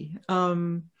tree.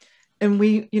 And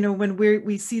we, you know, when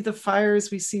we see the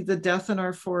fires, we see the death in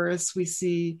our forests, we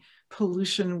see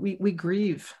pollution, we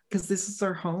grieve because this is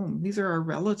our home. These are our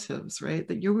relatives, right?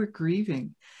 That you were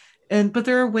grieving. But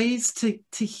there are ways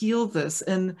to heal this.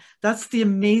 And that's the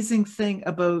amazing thing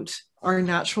about our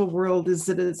natural world, is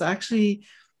that it's actually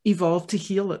evolved to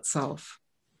heal itself,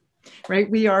 right?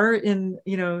 We are in,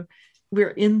 you know,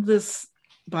 we're in this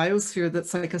biosphere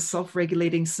that's like a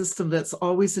self-regulating system that's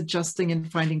always adjusting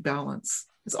and finding balance.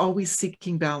 It's always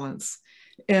seeking balance.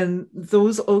 And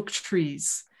those oak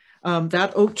trees,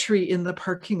 that oak tree in the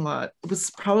parking lot was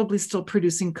probably still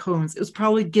producing cones. It was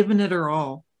probably giving it her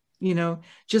all, you know,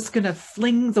 just gonna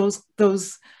fling those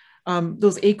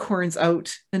acorns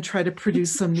out and try to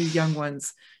produce some new young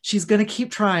ones. She's gonna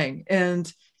keep trying,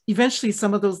 and eventually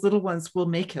some of those little ones will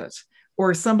make it,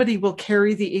 or somebody will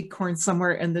carry the acorn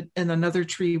somewhere, and another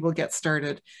tree will get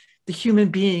started. The human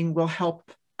being will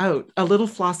help out. A little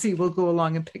Flossie will go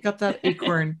along and pick up that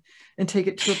acorn and take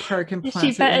it to a park and plant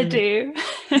it. She better do.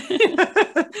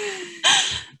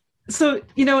 So,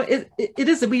 you know, it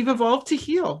is, we've evolved to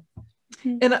heal.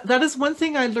 And that is one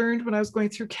thing I learned when I was going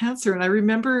through cancer. And I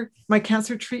remember my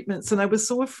cancer treatments, and I was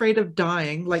so afraid of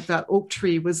dying. Like that oak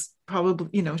tree was probably,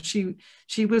 you know,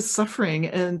 she was suffering.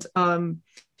 And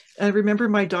I remember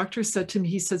my doctor said to me,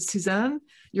 he said, "Suzanne,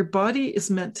 your body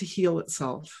is meant to heal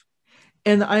itself.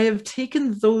 And I have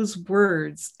taken those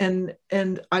words and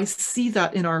I see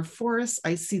that in our forests,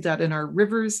 I see that in our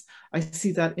rivers, I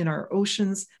see that in our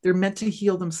oceans. They're meant to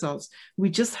heal themselves. We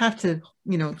just have to,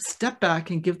 step back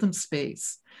and give them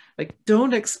space. Like,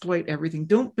 don't exploit everything.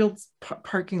 Don't build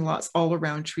parking lots all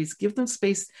around trees. Give them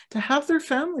space to have their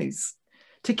families,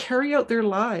 to carry out their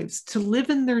lives, to live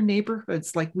in their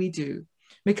neighborhoods like we do,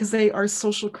 because they are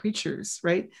social creatures,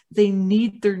 right? They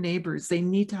need their neighbors. They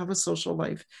need to have a social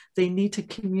life. They need to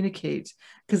communicate,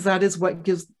 because that is what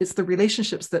it's the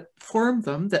relationships that form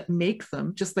them, that make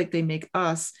them, just like they make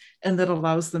us, and that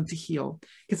allows them to heal.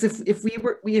 Because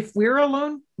if we're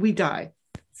alone, we die.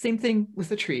 Same thing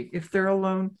with a tree. If they're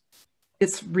alone,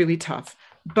 it's really tough.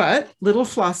 But little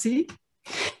Flossie,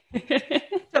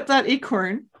 up that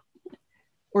acorn,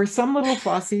 or some little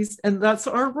Flossies, and that's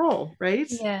our role, right?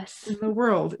 Yes. In the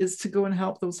world, is to go and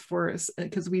help those forests,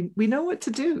 because we know what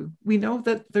to do. We know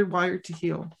that they're wired to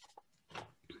heal.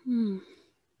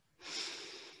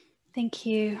 Thank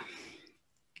you.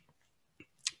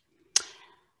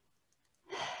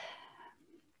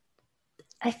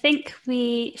 I think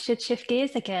we should shift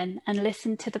gears again and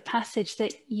listen to the passage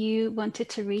that you wanted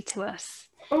to read to us.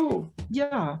 Oh,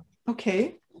 yeah.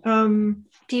 Okay. Do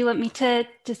you want me to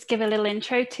just give a little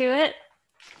intro to it?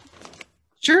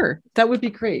 Sure, that would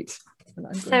be great.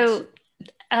 So,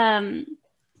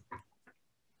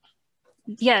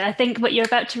 yeah, I think what you're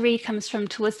about to read comes from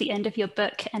towards the end of your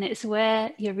book, and it's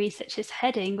where your research is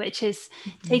heading, which is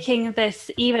taking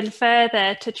this even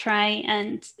further to try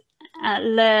and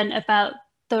learn about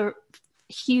the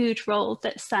huge role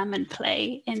that salmon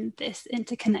play in this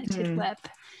interconnected web.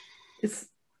 It's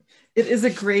a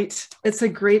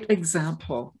great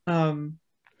example.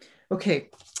 Okay,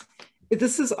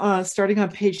 this is starting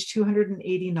on page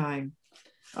 289.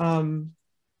 And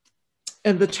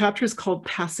the chapter is called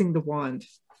Passing the Wand.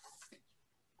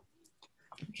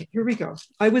 Okay, here we go.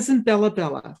 I was in Bella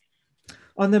Bella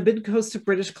on the mid-coast of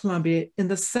British Columbia in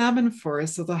the salmon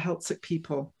forests of the Heiltsuk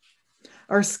people.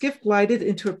 Our skiff glided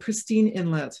into a pristine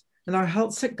inlet, and our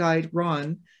Heiltsuk guide,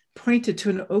 Ron, pointed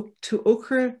to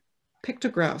ochre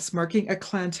pictographs marking a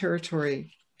clan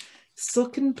territory.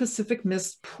 Silken Pacific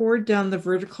mist poured down the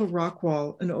vertical rock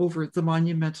wall and over the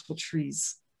monumental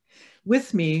trees.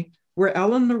 With me were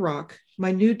Alan Larocque,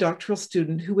 my new doctoral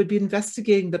student who would be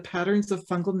investigating the patterns of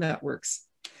fungal networks,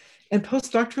 and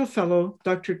postdoctoral fellow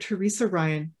Dr. Teresa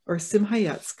Ryan, or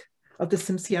Simhayetsk, of the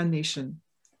Tsimshian Nation,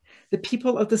 the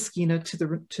people of the Skeena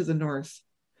to the north.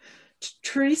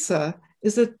 Teresa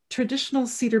is a traditional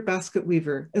cedar basket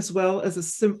weaver, as well as a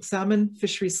salmon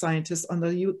fisheries scientist on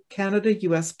the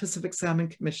Canada-US Pacific Salmon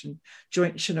Commission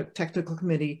Joint Chinook Technical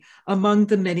Committee, among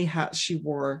the many hats she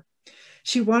wore.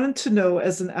 She wanted to know,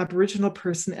 as an Aboriginal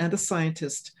person and a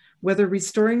scientist, whether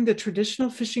restoring the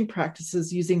traditional fishing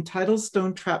practices using tidal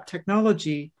stone trap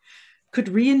technology could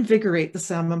reinvigorate the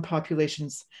salmon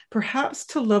populations, perhaps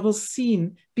to levels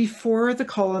seen before the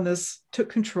colonists took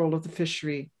control of the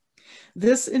fishery.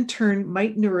 This, in turn,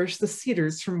 might nourish the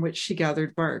cedars from which she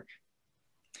gathered bark.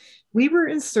 We were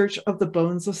in search of the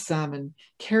bones of salmon,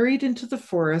 carried into the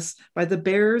forest by the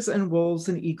bears and wolves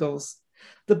and eagles.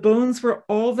 The bones were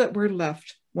all that were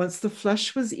left once the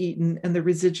flesh was eaten and the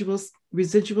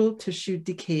residual tissue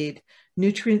decayed,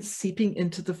 nutrients seeping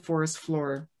into the forest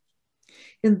floor.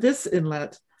 In this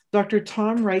inlet, Dr.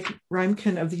 Tom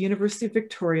Reimken of the University of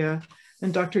Victoria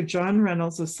and Dr. John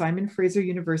Reynolds of Simon Fraser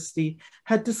University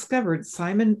had discovered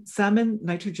salmon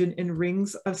nitrogen in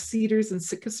rings of cedars and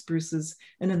Sitka spruces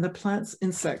and in the plants,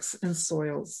 insects, and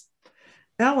soils.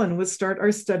 Alan would start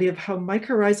our study of how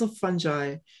mycorrhizal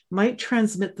fungi might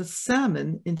transmit the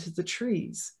salmon into the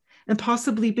trees, and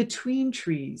possibly between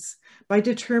trees, by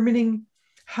determining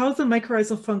how the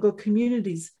mycorrhizal fungal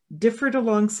communities differed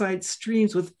alongside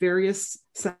streams with various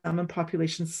salmon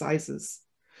population sizes.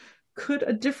 Could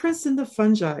a difference in the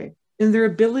fungi, in their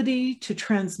ability to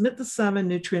transmit the salmon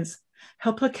nutrients,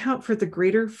 help account for the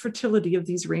greater fertility of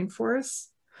these rainforests?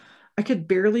 I could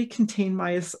barely contain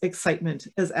my excitement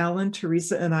as Alan,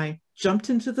 Teresa, and I jumped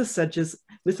into the sedges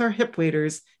with our hip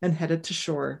waders and headed to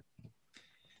shore.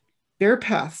 Bear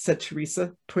path, said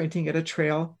Teresa, pointing at a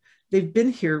trail. They've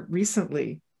been here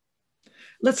recently.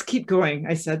 Let's keep going,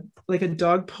 I said, like a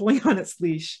dog pulling on its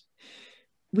leash.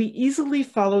 We easily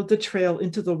followed the trail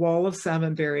into the wall of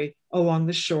salmonberry along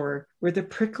the shore, where the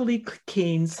prickly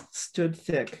canes stood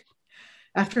thick.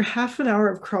 After half an hour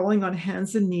of crawling on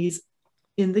hands and knees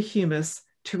in the humus,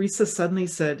 Teresa suddenly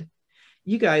said,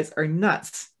 "You guys are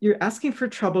nuts. You're asking for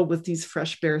trouble with these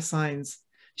fresh bear signs."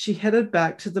 She headed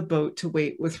back to the boat to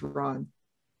wait with Ron.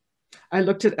 I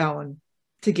looked at Alan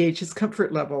to gauge his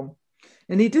comfort level,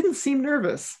 and he didn't seem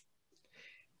nervous.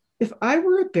 If I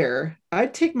were a bear,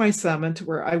 I'd take my salmon to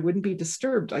where I wouldn't be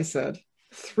disturbed, I said,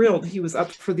 thrilled he was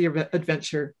up for the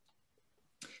adventure.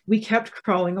 We kept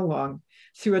crawling along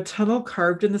through a tunnel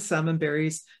carved in the salmon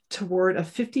berries toward a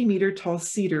 50-meter tall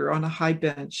cedar on a high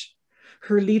bench.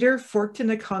 Her leader forked in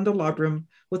a candelabrum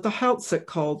with a haltzik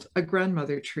called a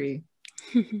grandmother tree.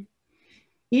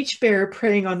 Each bear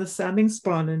preying on the spawning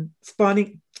salmon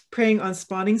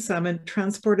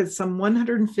transported some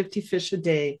 150 fish a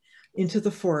day into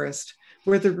the forest,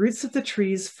 where the roots of the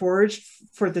trees foraged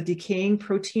for the decaying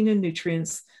protein and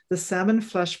nutrients, the salmon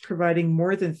flesh providing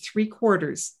more than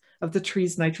 3/4 of the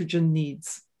tree's nitrogen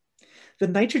needs. The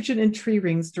nitrogen in tree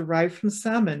rings derived from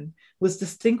salmon was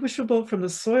distinguishable from the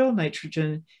soil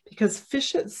nitrogen because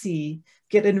fish at sea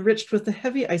get enriched with the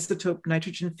heavy isotope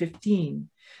nitrogen-15,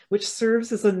 which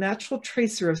serves as a natural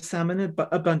tracer of salmon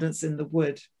abundance in the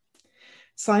wood.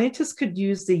 Scientists could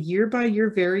use the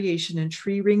year-by-year variation in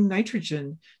tree ring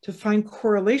nitrogen to find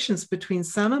correlations between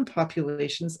salmon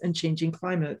populations and changing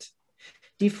climate,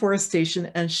 deforestation,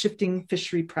 and shifting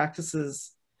fishery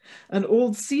practices. An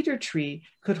old cedar tree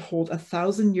could hold a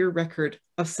 1,000-year record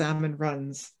of salmon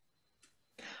runs.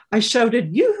 I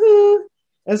shouted, "Yoo-hoo!"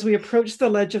 as we approached the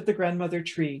ledge of the grandmother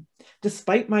tree,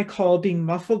 despite my call being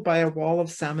muffled by a wall of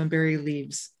salmonberry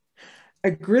leaves. A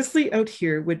grizzly out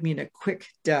here would mean a quick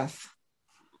death.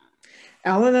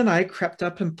 Alan and I crept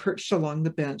up and perched along the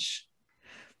bench.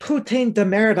 "Putain de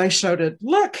merde," I shouted,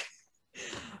 "look!"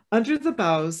 Under the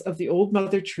boughs of the old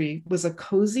mother tree was a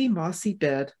cozy, mossy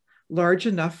bed, large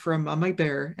enough for a mama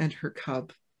bear and her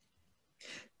cub.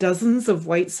 Dozens of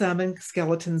white salmon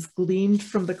skeletons gleamed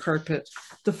from the carpet,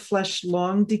 the flesh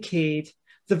long decayed,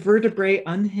 the vertebrae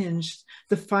unhinged,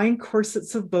 the fine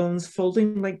corsets of bones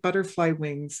folding like butterfly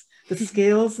wings, the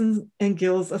scales and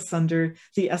gills asunder,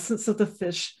 the essence of the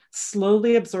fish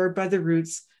slowly absorbed by the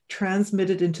roots,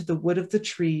 transmitted into the wood of the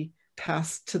tree,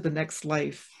 passed to the next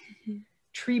life.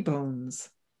 Tree bones.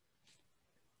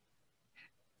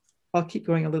 I'll keep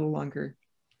going a little longer.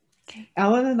 Okay.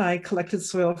 Alan and I collected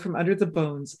soil from under the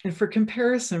bones, and for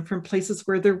comparison from places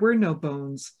where there were no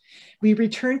bones, we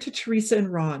returned to Teresa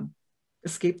and Ron,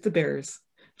 escaped the bears,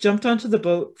 jumped onto the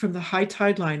boat from the high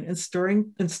tide line and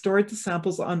stored the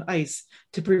samples on ice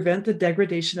to prevent the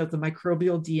degradation of the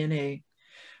microbial DNA.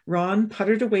 Ron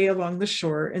puttered away along the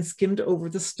shore and skimmed over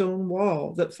the stone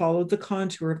wall that followed the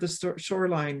contour of the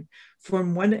shoreline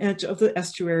from one edge of the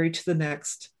estuary to the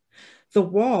next. The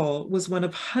wall was one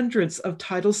of hundreds of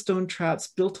tidal stone traps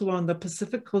built along the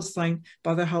Pacific coastline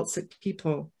by the Haltzik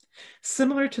people,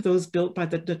 similar to those built by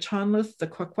the Dachanlith, the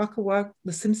Kwakwaka'wakw,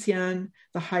 the Tsimshian,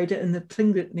 the Haida, and the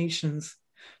Tlingit nations,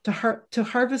 to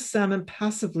harvest salmon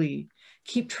passively,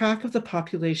 keep track of the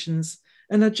populations,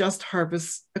 and adjust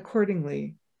harvests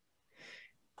accordingly.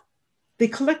 They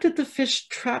collected the fish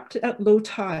trapped at low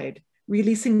tide,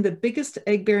 releasing the biggest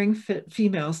egg-bearing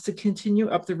females to continue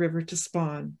up the river to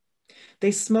spawn.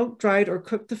 They smoked, dried, or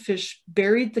cooked the fish,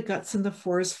 buried the guts in the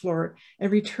forest floor,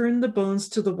 and returned the bones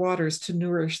to the waters to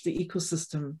nourish the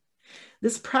ecosystem.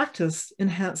 This practice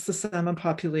enhanced the salmon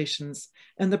populations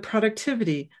and the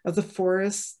productivity of the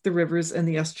forests, the rivers, and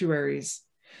the estuaries.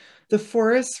 The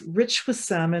forests, rich with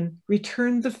salmon,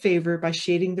 returned the favor by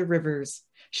shading the rivers,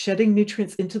 shedding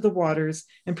nutrients into the waters,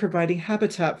 and providing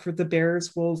habitat for the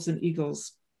bears, wolves, and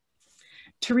eagles.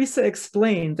 Teresa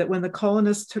explained that when the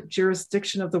colonists took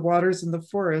jurisdiction of the waters in the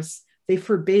forests, they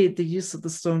forbade the use of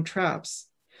the stone traps.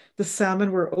 The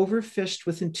salmon were overfished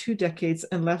within 2 decades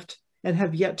and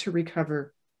have yet to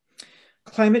recover.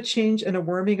 Climate change and a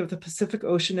warming of the Pacific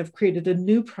Ocean have created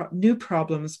new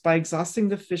problems by exhausting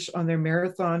the fish on their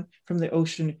marathon from the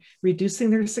ocean, reducing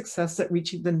their success at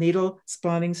reaching the natal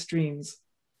spawning streams.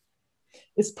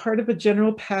 It's part of a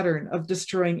general pattern of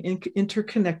destroying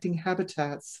interconnecting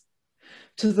habitats.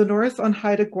 To the north on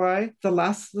Haida Gwaii, the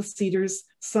last of the cedars,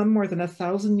 some more than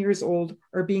 1,000 years old,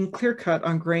 are being clear-cut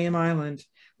on Graham Island,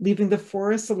 leaving the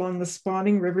forests along the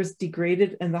spawning rivers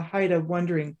degraded and the Haida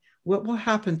wondering what will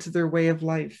happen to their way of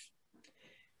life.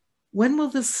 When will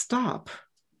this stop,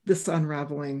 this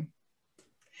unraveling?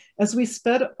 As we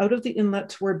sped out of the inlet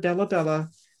toward Bella Bella,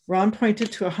 Ron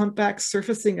pointed to a humpback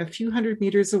surfacing a few hundred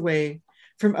meters away.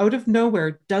 From out of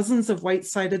nowhere, dozens of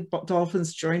white-sided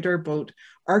dolphins joined our boat,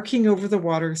 arcing over the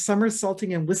water,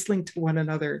 somersaulting and whistling to one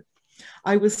another.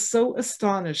 I was so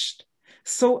astonished,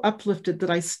 so uplifted that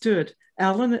I stood,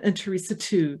 Alan and Teresa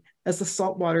too, as the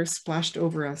salt water splashed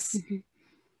over us.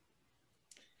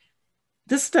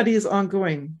 This study is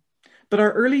ongoing, but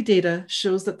our early data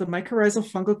shows that the mycorrhizal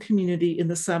fungal community in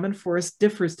the salmon forest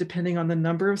differs depending on the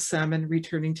number of salmon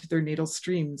returning to their natal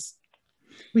streams.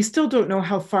 We still don't know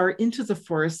how far into the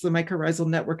forest the mycorrhizal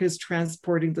network is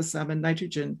transporting the salmon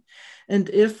nitrogen, and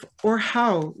if or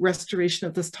how restoration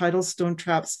of the tidal stone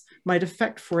traps might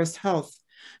affect forest health.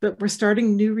 But we're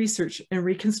starting new research and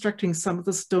reconstructing some of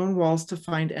the stone walls to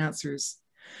find answers.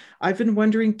 I've been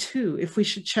wondering too if we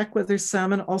should check whether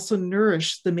salmon also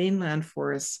nourish the mainland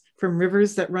forests from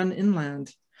rivers that run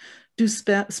inland. Do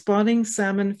spawning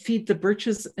salmon feed the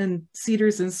birches and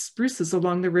cedars and spruces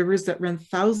along the rivers that run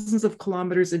thousands of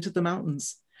kilometers into the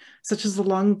mountains, such as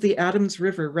along the Adams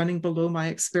River running below my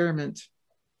experiment?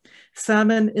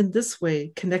 Salmon in this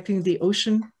way connecting the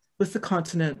ocean with the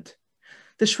continent.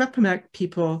 The Secwepemc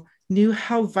people knew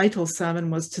how vital salmon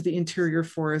was to the interior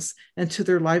forests and to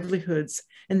their livelihoods,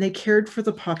 and they cared for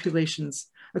the populations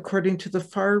according to the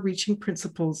far-reaching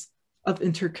principles of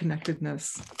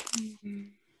interconnectedness. Mm-hmm.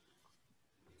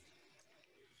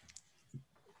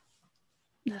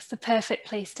 That's the perfect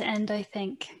place to end, I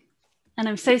think. And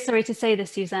I'm so sorry to say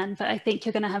this, Suzanne, but I think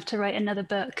you're going to have to write another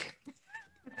book.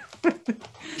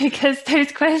 Because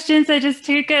those questions are just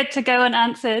too good to go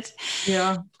unanswered.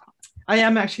 Yeah, I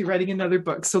am actually writing another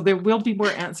book, so there will be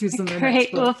more answers in the Great.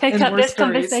 next book. We'll pick up this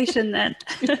stories. Conversation then.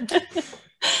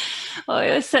 Oh,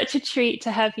 it was such a treat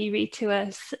to have you read to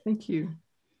us. Thank you.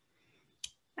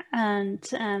 And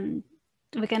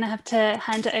we're going to have to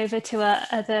hand it over to our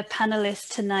other panelists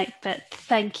tonight, but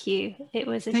thank you. It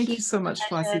was a Thank you so much,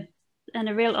 Flossie. And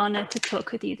a real honor to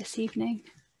talk with you this evening.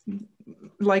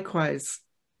 Likewise.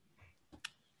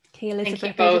 Okay, Elizabeth,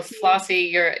 thank you both.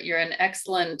 Flossie, you're an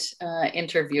excellent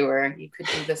interviewer. You could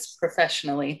do this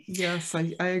professionally. Yes, I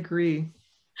agree.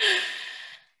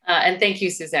 And thank you,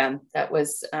 Suzanne. That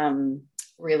was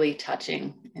really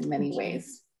touching in many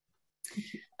ways.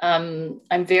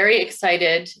 I'm very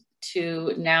excited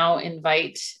to now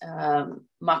invite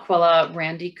Makwala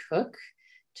Rande Cook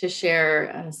to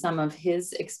share some of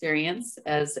his experience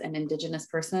as an Indigenous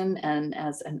person and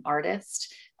as an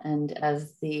artist and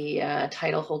as the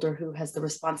title holder who has the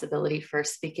responsibility for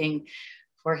speaking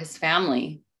for his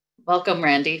family. Welcome,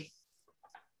 Rande.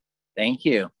 Thank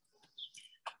you.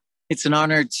 It's an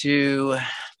honor to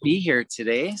be here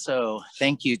today. So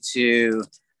thank you to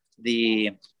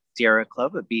the Sierra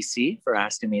Club of BC for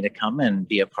asking me to come and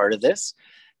be a part of this.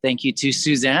 Thank you to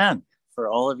Suzanne for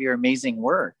all of your amazing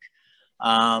work.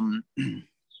 You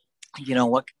know,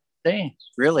 what can I say,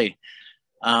 really?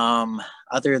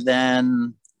 Other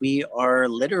than we are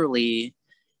literally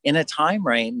in a time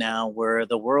right now where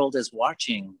the world is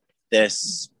watching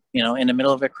this, you know, in the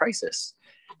middle of a crisis.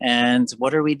 And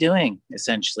what are we doing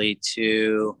essentially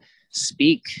to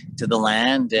speak to the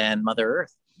land and Mother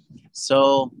Earth?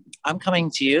 So I'm coming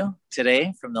to you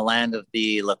today from the land of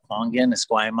the Lekwungen,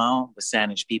 Esquimalt,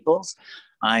 Wasanich peoples.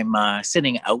 I'm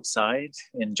sitting outside,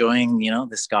 enjoying, you know,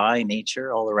 the sky,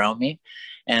 nature all around me,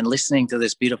 and listening to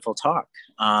this beautiful talk.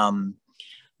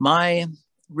 My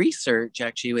research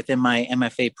actually within my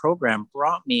MFA program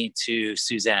brought me to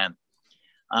Suzanne.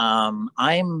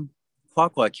 I'm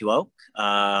Kwakwaka'wakw.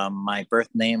 My birth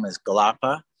name is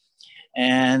Galapa,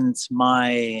 and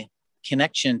my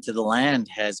connection to the land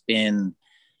has been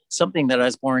something that I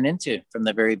was born into from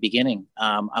the very beginning.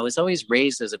 I was always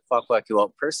raised as a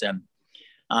Kwakwaka'wakw person,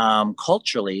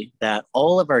 culturally, that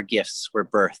all of our gifts were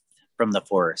birthed from the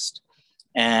forest.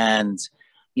 And,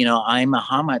 you know, I'm a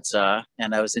Hamatsa,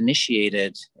 and I was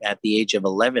initiated at the age of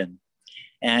 11.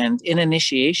 And in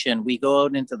initiation, we go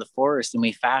out into the forest and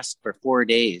we fast for 4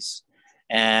 days.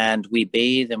 And we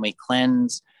bathe and we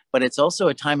cleanse, but it's also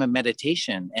a time of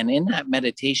meditation. And in that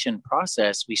meditation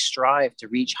process, we strive to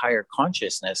reach higher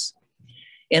consciousness.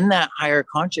 In that higher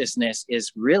consciousness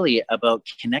is really about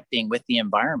connecting with the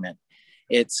environment.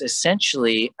 It's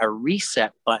essentially a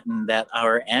reset button that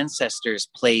our ancestors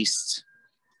placed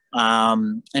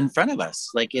in front of us.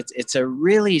 Like it's a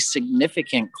really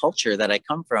significant culture that I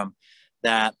come from,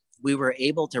 that we were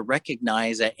able to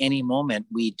recognize at any moment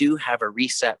we do have a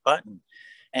reset button.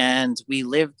 And we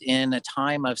lived in a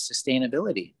time of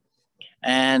sustainability.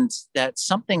 And that's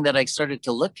something that I started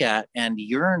to look at and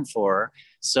yearn for.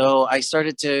 So I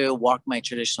started to walk my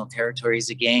traditional territories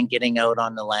again, getting out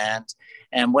on the land.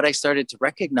 And what I started to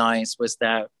recognize was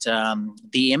that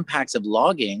the impacts of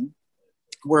logging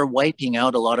were wiping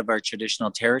out a lot of our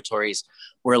traditional territories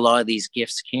where a lot of these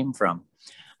gifts came from.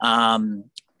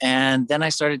 And then I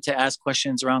started to ask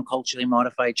questions around culturally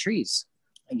modified trees.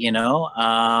 You know,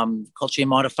 culturally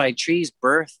modified trees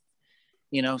birth,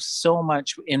 you know, so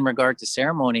much in regard to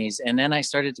ceremonies. And then I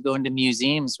started to go into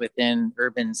museums within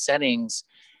urban settings,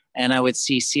 and I would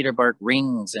see cedar bark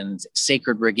rings and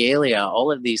sacred regalia, all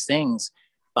of these things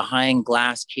behind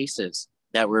glass cases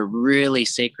that were really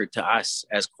sacred to us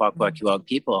as Kwakwaka'wakw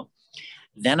people.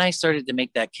 Then I started to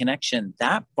make that connection.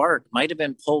 That bark might have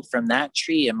been pulled from that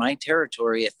tree in my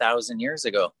territory 1,000 years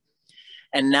ago.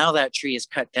 And now that tree is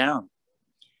cut down.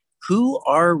 Who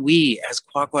are we as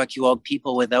Kwakwaka'wakw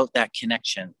people without that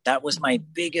connection? That was my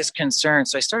biggest concern.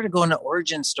 So I started going to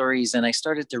origin stories and I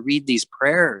started to read these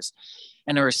prayers.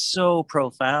 And they were so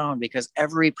profound because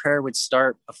every prayer would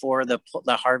start before the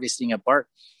harvesting of bark.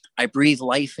 I breathe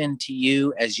life into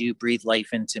you as you breathe life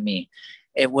into me.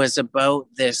 It was about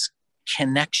this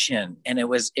connection, and it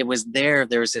was there.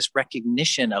 There was this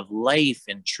recognition of life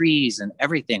and trees and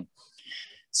everything.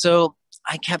 So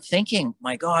I kept thinking,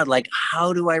 my God, like,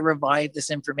 how do I revive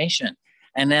this information?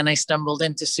 And then I stumbled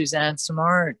into Suzanne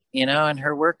Simard, you know, and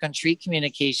her work on tree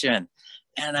communication.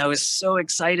 And I was so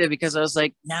excited because I was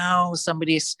like, now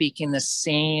somebody is speaking the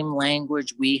same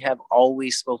language we have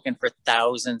always spoken for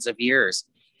thousands of years.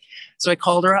 So I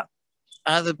called her up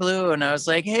out of the blue and I was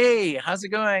like, hey, how's it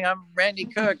going? I'm Rande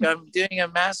Cook. I'm doing a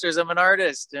master's. I'm an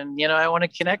artist. And, you know, I want to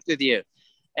connect with you.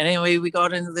 And anyway, we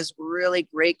got into this really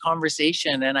great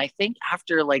conversation. And I think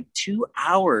after like 2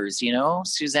 hours, you know,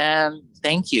 Suzanne,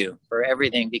 thank you for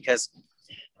everything, because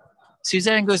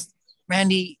Suzanne goes,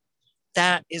 Rande,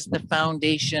 that is the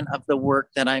foundation of the work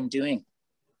that I'm doing.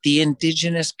 The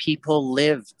Indigenous people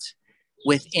lived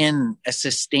within a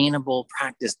sustainable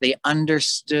practice. They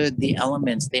understood the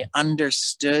elements. They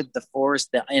understood the force,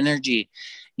 the energy,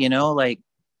 you know, like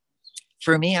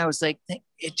for me, I was like,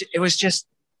 it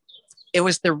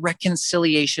was the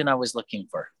reconciliation I was looking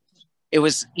for. It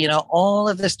was, you know, all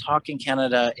of this talk in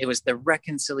Canada, it was the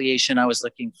reconciliation I was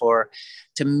looking for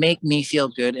to make me feel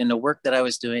good in the work that I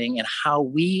was doing and how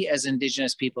we as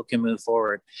Indigenous people can move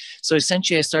forward. So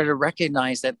essentially, I started to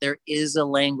recognize that there is a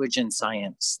language in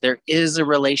science. There is a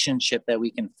relationship that we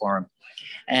can form.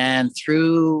 And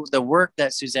through the work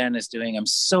that Suzanne is doing, I'm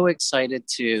so excited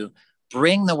to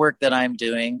bring the work that I'm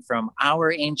doing from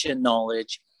our ancient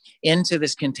knowledge into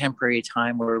this contemporary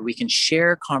time where we can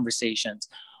share conversations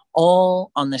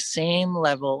all on the same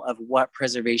level of what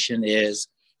preservation is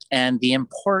and the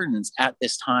importance at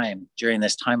this time, during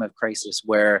this time of crisis,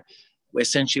 where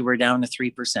essentially we're down to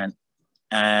 3%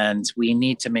 and we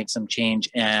need to make some change.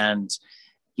 And,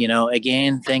 you know,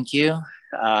 again, thank you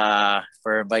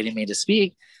for inviting me to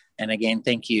speak. And again,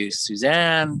 thank you,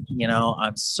 Suzanne. You know,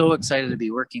 I'm so excited to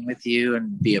be working with you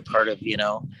and be a part of, you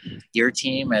know, your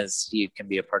team, as you can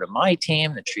be a part of my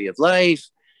team, the Tree of Life,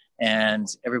 and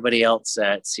everybody else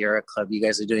at Sierra Club. You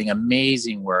guys are doing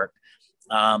amazing work.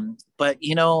 But,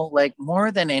 you know, like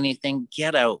more than anything,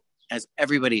 get out, as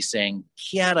everybody's saying,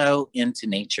 get out into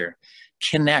nature,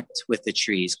 connect with the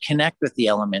trees, connect with the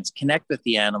elements, connect with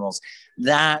the animals.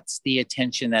 That's the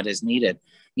attention that is needed.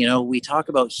 You know, we talk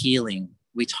about healing.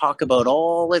 We talk about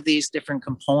all of these different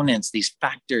components, these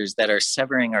factors that are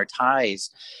severing our ties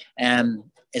and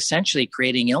essentially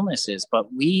creating illnesses,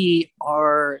 but we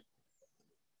are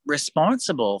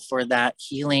responsible for that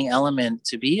healing element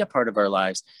to be a part of our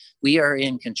lives. We are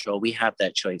in control. We have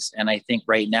that choice. And I think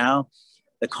right now,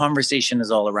 the conversation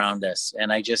is all around us.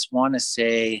 And I just want to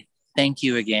say thank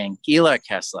you again. Kila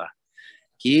Kesla.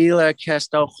 Kila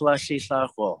Kesto Flossie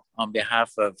on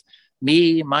behalf of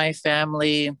me, my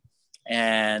family,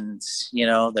 and, you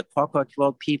know, the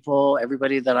Kwakwaka'wakw people,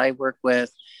 everybody that I work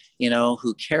with, you know,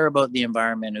 who care about the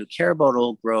environment, who care about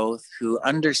old growth, who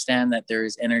understand that there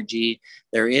is energy,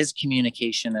 there is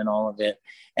communication in all of it.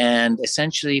 And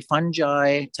essentially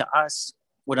fungi to us,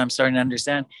 what I'm starting to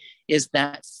understand is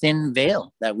that thin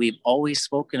veil that we've always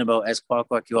spoken about as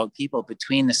Kwakwaka'wakw people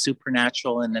between the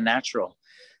supernatural and the natural.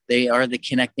 They are the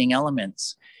connecting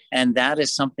elements. And that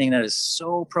is something that is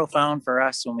so profound for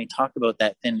us when we talk about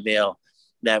that thin veil,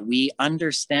 that we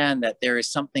understand that there is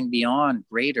something beyond,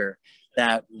 greater,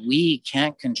 that we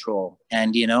can't control.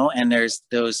 And, you know, and there's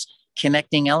those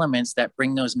connecting elements that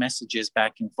bring those messages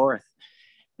back and forth.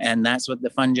 And that's what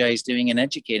the fungi is doing and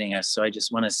educating us. So I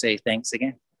just want to say thanks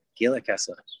again. Kila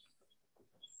Kasa.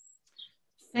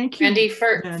 Thank you. Rande,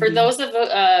 for those of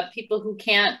people who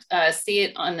can't see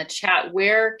it on the chat,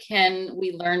 where can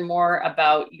we learn more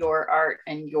about your art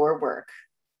and your work?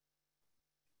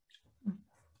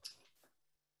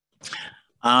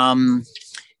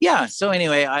 Yeah, so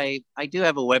anyway, I do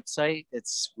have a website.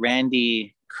 It's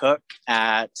Rande Cook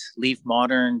at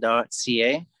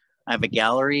leafmodern.ca. I have a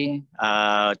gallery,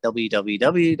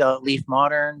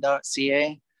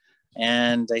 www.leafmodern.ca.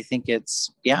 And I think it's,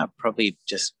 yeah, probably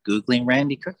just Googling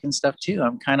Rande Cook and stuff too.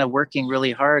 I'm kind of working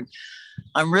really hard.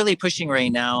 I'm really pushing right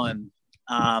now. And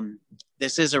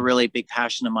this is a really big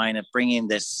passion of mine of bringing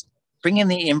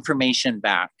the information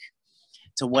back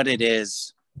to what it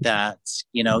is that,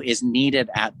 you know, is needed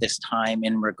at this time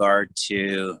in regard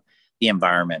to the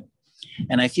environment.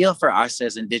 And I feel for us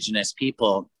as Indigenous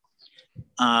people,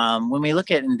 when we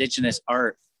look at Indigenous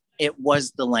art, it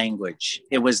was the language,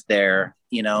 it was there,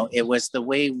 you know, it was the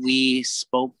way we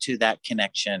spoke to that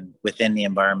connection within the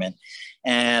environment.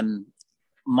 And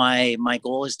my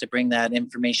goal is to bring that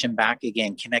information back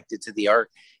again, connected to the art.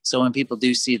 So when people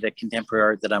do see the contemporary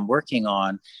art that I'm working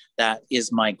on, that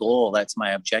is my goal, that's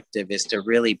my objective, is to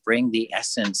really bring the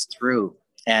essence through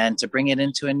and to bring it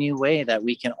into a new way that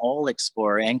we can all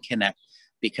explore and connect,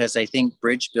 because I think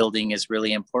bridge building is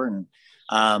really important.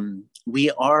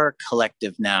 We are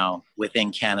collective now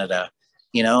within Canada.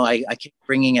 You know, I keep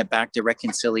bringing it back to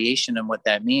reconciliation and what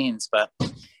that means, but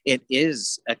it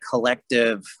is a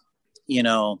collective, you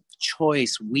know,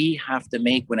 choice we have to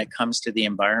make when it comes to the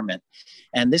environment.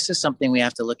 And this is something we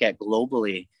have to look at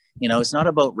globally. You know, it's not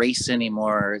about race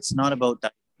anymore. It's not about,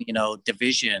 you know,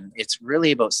 division. It's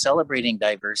really about celebrating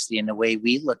diversity in the way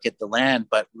we look at the land,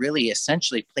 but really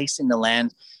essentially placing the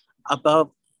land above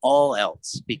all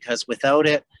else, because without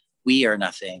it, we are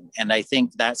nothing. And I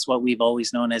think that's what we've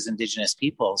always known as Indigenous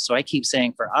people. So I keep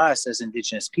saying for us as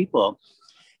Indigenous people,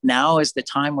 now is the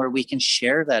time where we can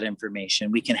share that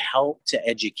information. We can help to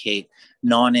educate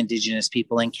non-Indigenous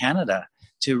people in Canada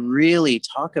to really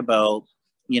talk about,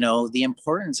 you know, the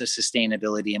importance of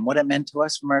sustainability and what it meant to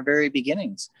us from our very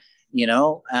beginnings, you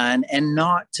know, and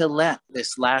not to let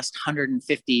this last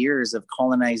 150 years of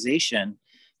colonization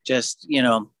just, you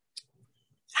know,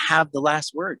 have the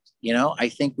last word. You know, I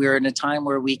think we're in a time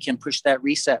where we can push that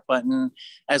reset button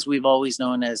as we've always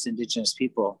known as Indigenous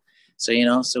people. So, you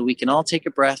know, so we can all take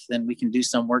a breath and we can do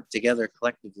some work together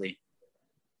collectively.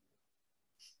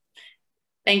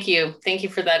 Thank you. Thank you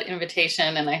for that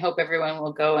invitation. And I hope everyone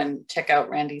will go and check out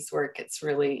Randy's work. It's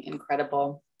really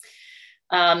incredible.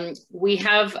 We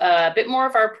have a bit more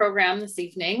of our program this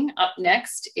evening. Up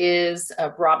next is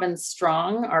Robin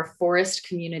Strong, our forest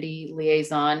community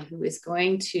liaison, who is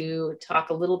going to talk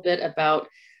a little bit about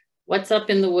what's up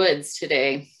in the woods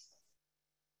today.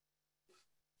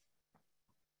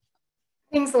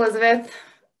 Thanks, Elizabeth.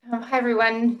 Hi,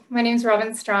 everyone. My name is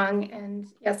Robin Strong, and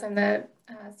yes, I'm the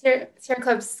Sierra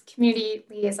Club's community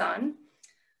liaison.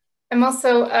 I'm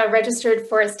also a registered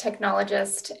forest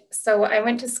technologist, so I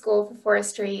went to school for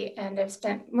forestry, and I've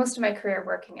spent most of my career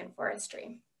working in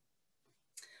forestry.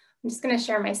 I'm just going to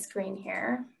share my screen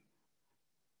here.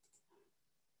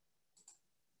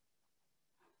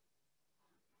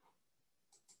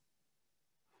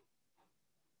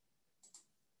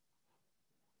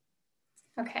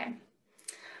 Okay.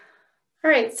 All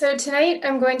right, so tonight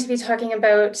I'm going to be talking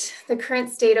about the current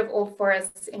state of old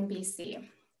forests in BC.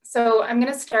 So I'm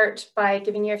going to start by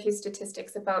giving you a few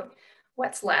statistics about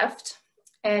what's left,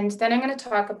 and then I'm going to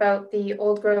talk about the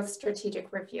Old Growth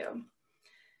Strategic Review.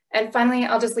 And finally,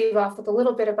 I'll just leave off with a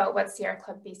little bit about what Sierra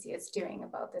Club BC is doing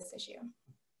about this issue.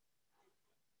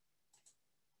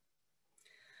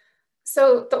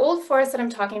 So the old forests that I'm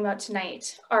talking about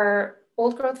tonight are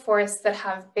old growth forests that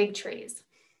have big trees.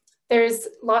 There's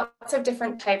lots of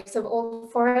different types of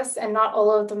old forests, and not all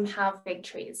of them have big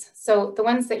trees. So the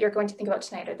ones that you're going to think about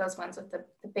tonight are those ones with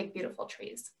the big, beautiful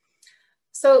trees.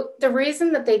 So the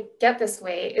reason that they get this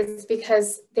way is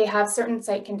because they have certain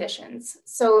site conditions.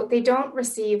 So they don't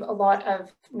receive a lot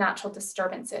of natural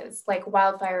disturbances like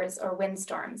wildfires or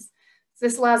windstorms. So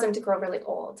this allows them to grow really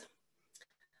old.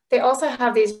 They also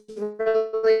have these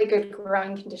really good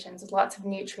growing conditions with lots of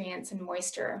nutrients and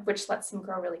moisture, which lets them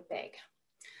grow really big.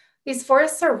 These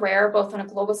forests are rare both on a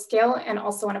global scale and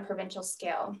also on a provincial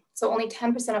scale. So only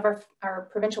 10% of our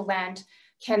provincial land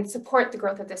can support the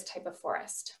growth of this type of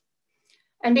forest.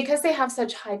 And because they have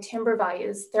such high timber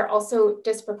values, they're also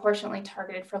disproportionately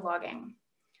targeted for logging.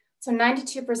 So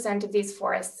 92% of these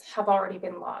forests have already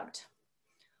been logged.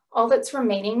 All that's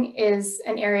remaining is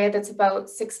an area that's about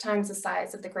 6 times the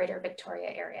size of the Greater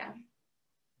Victoria area.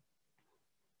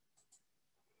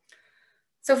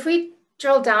 So if we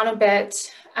drill down a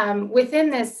bit, within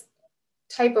this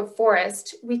type of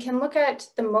forest, we can look at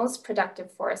the most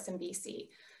productive forests in BC.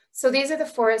 So these are the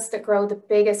forests that grow the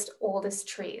biggest, oldest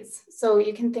trees. So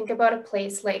you can think about a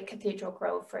place like Cathedral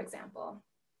Grove, for example.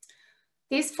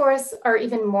 These forests are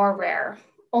even more rare.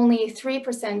 Only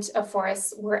 3% of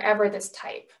forests were ever this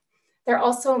type. They're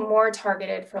also more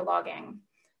targeted for logging.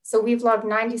 So we've logged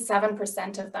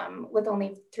 97% of them with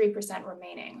only 3%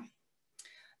 remaining.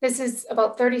 This is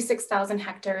about 36,000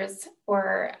 hectares,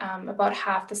 or about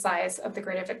half the size of the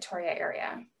Greater Victoria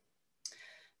area.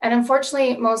 And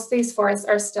unfortunately, most of these forests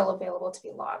are still available to be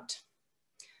logged.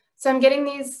 So I'm getting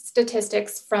these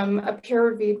statistics from a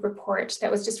peer-reviewed report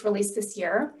that was just released this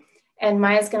year, and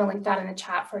Maya's going to link that in the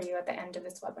chat for you at the end of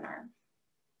this webinar.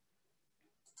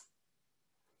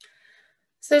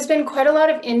 So there's been quite a lot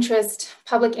of interest,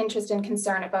 public interest and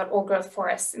concern about old growth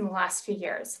forests in the last few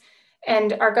years.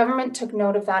 And our government took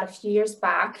note of that a few years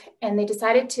back, and they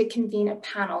decided to convene a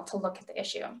panel to look at the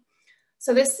issue.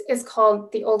 So this is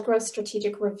called the Old Growth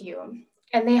Strategic Review.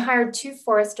 And they hired 2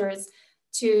 foresters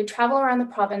to travel around the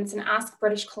province and ask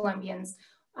British Columbians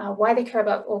why they care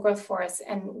about old growth forests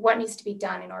and what needs to be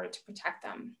done in order to protect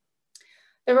them.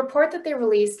 The report that they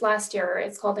released last year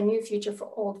is called A New Future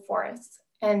for Old Forests.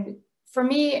 And for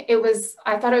me,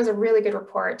 I thought it was a really good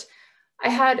report. I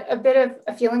had a bit of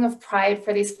a feeling of pride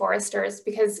for these foresters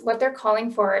because what they're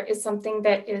calling for is something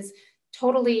that is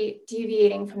totally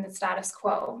deviating from the status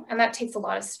quo, and that takes a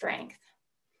lot of strength.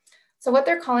 So what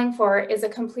they're calling for is a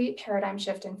complete paradigm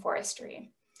shift in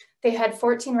forestry. They had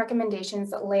 14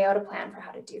 recommendations that lay out a plan for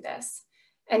how to do this.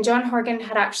 And John Horgan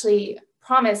had actually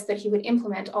promised that he would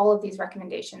implement all of these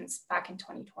recommendations back in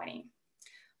 2020.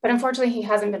 But unfortunately, he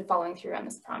hasn't been following through on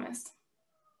this promise.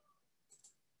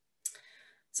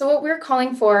 So what we're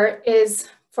calling for is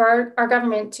for our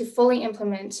government to fully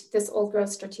implement this old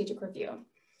growth strategic review.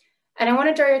 And I want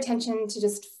to draw your attention to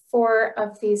just 4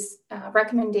 of these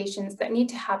recommendations that need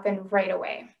to happen right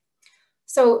away.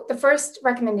 So the first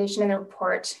recommendation in the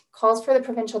report calls for the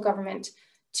provincial government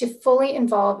to fully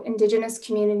involve Indigenous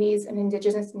communities and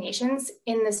Indigenous nations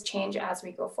in this change as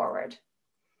we go forward.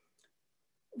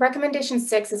 Recommendation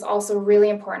 6 is also really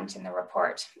important in the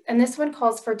report, and this one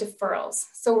calls for deferrals.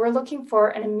 So we're looking for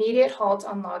an immediate halt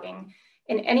on logging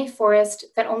in any forest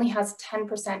that only has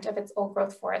 10% of its old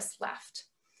growth forest left.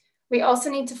 We also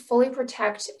need to fully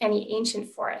protect any ancient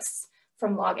forests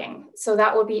from logging. So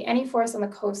that would be any forest on the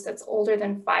coast that's older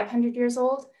than 500 years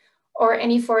old, or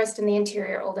any forest in the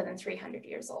interior older than 300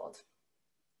 years old.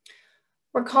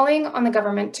 We're calling on the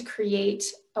government to create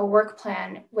a work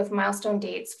plan with milestone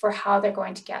dates for how they're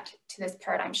going to get to this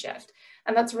paradigm shift.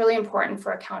 And that's really important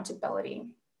for accountability.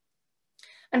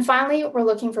 And finally, we're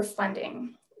looking for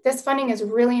funding. This funding is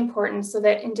really important so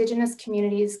that Indigenous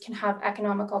communities can have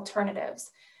economic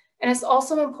alternatives. And it's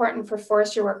also important for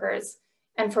forestry workers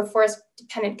and for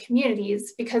forest-dependent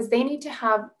communities because they need to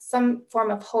have some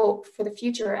form of hope for the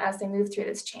future as they move through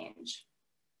this change.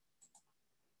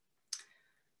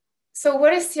 So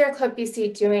what is Sierra Club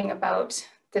BC doing about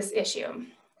this issue?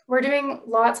 We're doing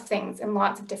lots of things in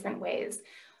lots of different ways,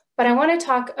 but I want to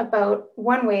talk about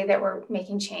one way that we're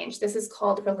making change. This is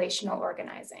called relational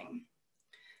organizing.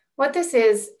 What this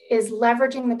is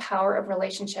leveraging the power of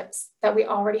relationships that we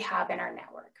already have in our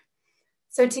network.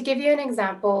 So to give you an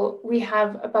example, we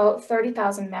have about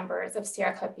 30,000 members of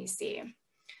Sierra Club BC.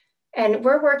 And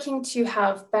we're working to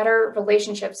have better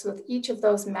relationships with each of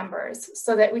those members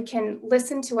so that we can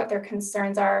listen to what their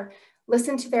concerns are,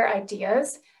 listen to their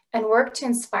ideas, and work to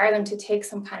inspire them to take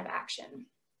some kind of action.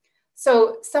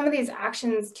 So some of these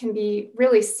actions can be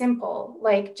really simple,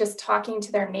 like just talking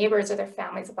to their neighbors or their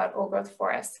families about old growth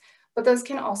forests, but those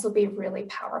can also be really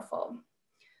powerful.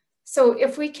 So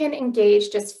if we can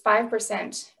engage just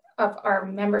 5% of our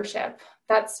membership,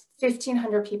 that's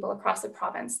 1,500 people across the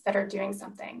province that are doing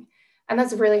something. And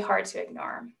that's really hard to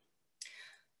ignore.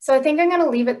 So I think I'm going to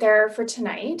leave it there for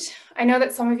tonight. I know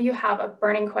that some of you have a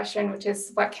burning question, which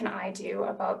is what can I do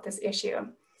about this issue?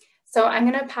 So I'm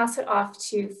going to pass it off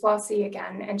to Flossie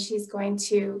again, and she's going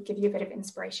to give you a bit of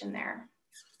inspiration there.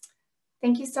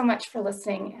 Thank you so much for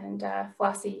listening, and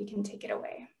Flossie, you can take it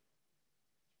away.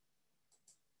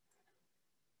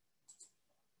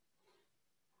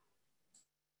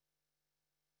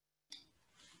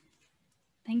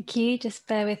 Thank you. Just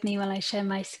bear with me while I share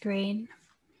my screen.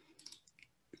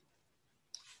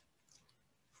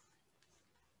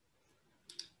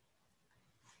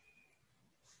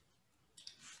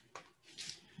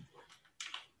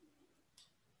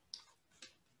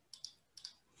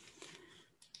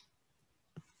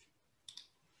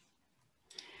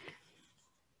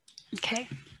 Okay.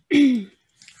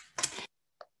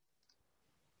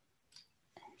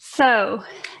 So,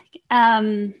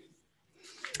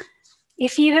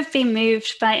 if you have been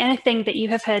moved by anything that you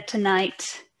have heard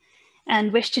tonight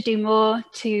and wish to do more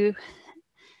to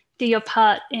do your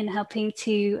part in helping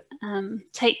to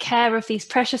take care of these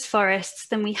precious forests,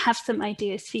 then we have some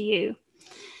ideas for you.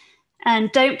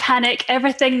 And don't panic,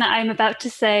 everything that I'm about to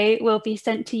say will be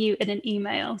sent to you in an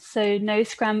email, so no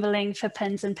scrambling for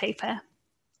pens and paper.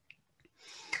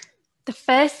 The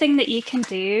first thing that you can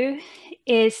do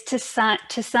is to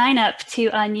sign up to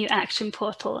our new action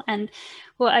portal. And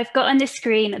what I've got on the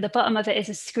screen at the bottom of it is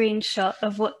a screenshot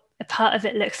of what a part of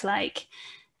it looks like.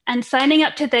 And signing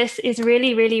up to this is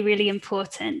really, really, really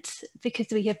important because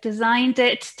we have designed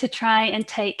it to try and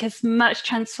take as much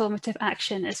transformative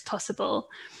action as possible.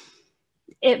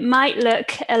 It might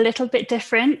look a little bit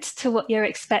different to what you're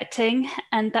expecting,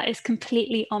 and that is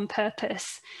completely on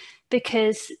purpose,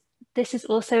 because this is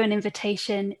also an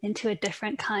invitation into a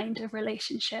different kind of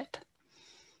relationship.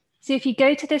 So if you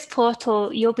go to this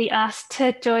portal, you'll be asked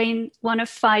to join one of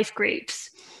 5 groups.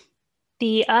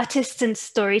 The artists and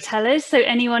storytellers, so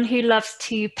anyone who loves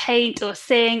to paint or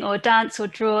sing or dance or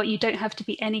draw, you don't have to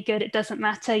be any good, it doesn't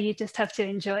matter, you just have to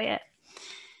enjoy it.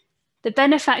 The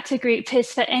benefactor group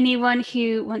is for anyone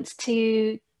who wants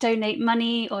to donate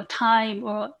money or time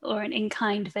or an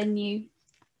in-kind venue.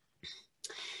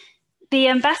 The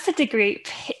ambassador group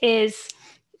is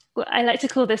what I like to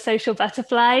call the social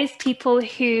butterflies, people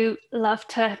who love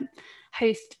to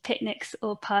host picnics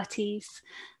or parties,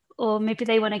 or maybe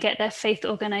they want to get their faith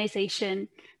organization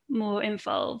more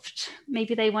involved.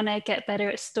 Maybe they want to get better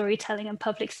at storytelling and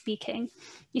public speaking.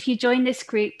 If you join this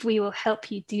group, we will help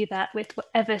you do that with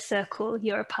whatever circle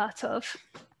you're a part of.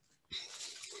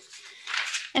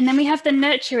 And then we have the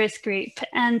nurturers group,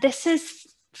 and this is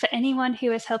for anyone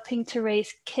who is helping to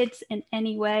raise kids in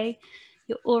any way.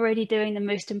 You're already doing the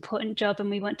most important job and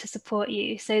we want to support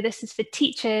you. So this is for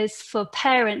teachers, for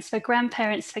parents, for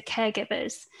grandparents, for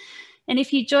caregivers. And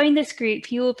if you join this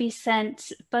group, you will be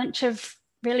sent a bunch of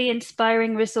really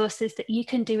inspiring resources that you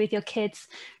can do with your kids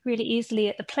really easily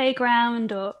at the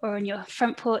playground or on your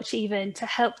front porch even, to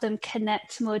help them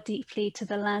connect more deeply to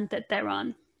the land that they're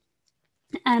on.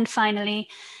 And finally,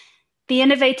 the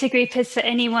innovator group is for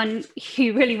anyone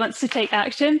who really wants to take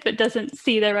action but doesn't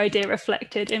see their idea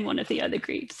reflected in one of the other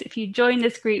groups. If you join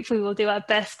this group, we will do our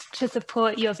best to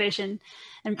support your vision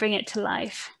and bring it to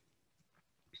life.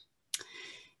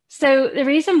 So the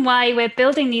reason why we're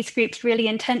building these groups really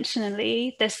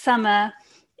intentionally this summer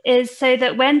is so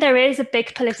that when there is a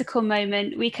big political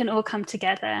moment, we can all come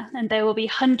together, and there will be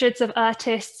hundreds of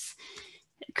artists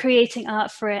creating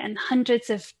art for it and hundreds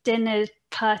of dinner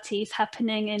parties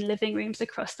happening in living rooms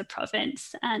across the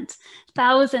province, and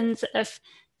thousands of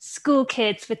school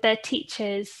kids with their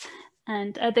teachers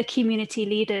and other community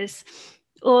leaders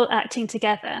all acting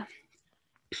together.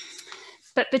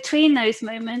 But between those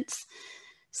moments,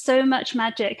 so much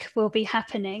magic will be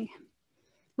happening.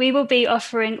 We will be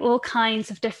offering all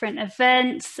kinds of different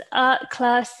events, art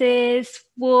classes,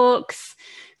 walks,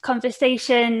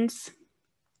 conversations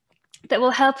that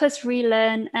will help us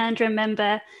relearn and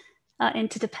remember our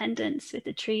interdependence with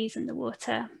the trees and the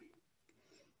water.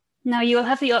 Now, you will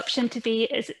have the option to be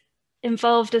as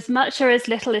involved as much or as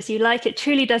little as you like. It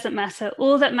truly doesn't matter.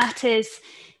 All that matters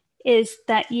is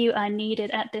that you are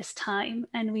needed at this time,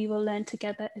 and we will learn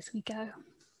together as we go.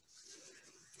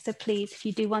 So please, if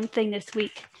you do one thing this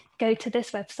week, go to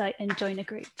this website and join a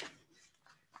group.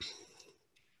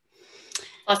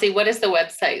 Flossie, what is the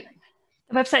website?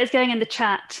 The website is going in the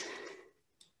chat.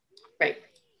 Great.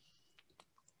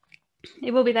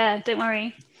 It will be there, don't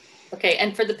worry. Okay,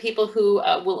 and for the people who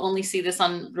will only see this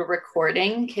on the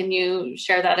recording, can you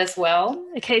share that as well?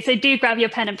 Okay, so do grab your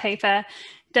pen and paper.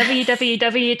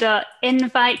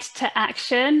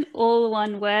 www.invitetoaction, all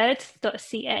one word,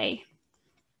 .ca.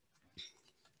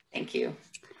 Thank you.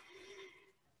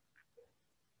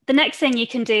 The next thing you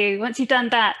can do once you've done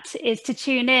that is to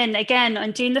tune in again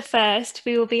on June the 1st.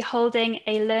 We will be holding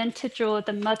a Learn to Draw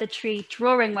the Mother Tree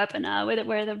drawing webinar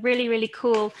where the really, really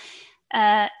cool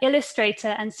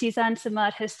illustrator and Suzanne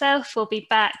Simard herself will be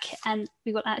back, and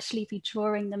we will actually be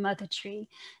drawing the mother tree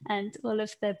and all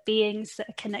of the beings that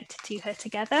are connected to her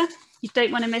together. You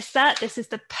don't want to miss that. This is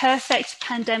the perfect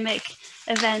pandemic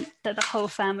event that the whole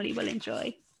family will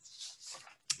enjoy.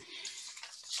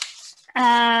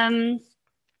 And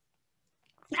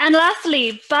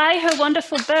lastly, buy her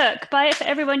wonderful book. Buy it for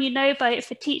everyone you know, buy it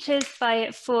for teachers, buy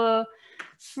it for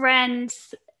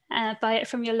friends, buy it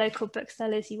from your local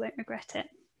booksellers. You won't regret it.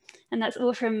 And that's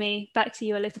all from me. Back to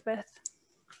you, Elizabeth.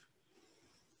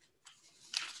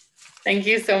 Thank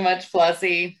you so much,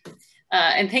 Flossie.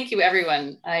 And thank you,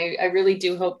 everyone. I really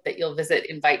do hope that you'll visit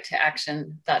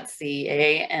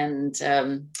invitetoaction.ca, and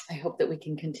I hope that we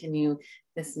can continue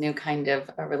this new kind of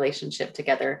a relationship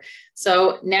together.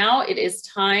 So now it is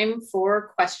time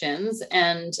for questions,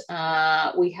 and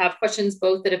we have questions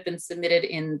both that have been submitted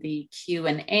in the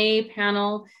Q&A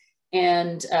panel,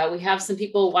 and we have some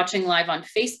people watching live on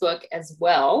Facebook as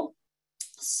well.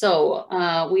 So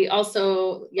we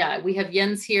also, we have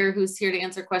Jens here who's here to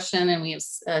answer question, and we have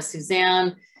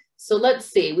Suzanne. So let's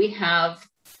see, we have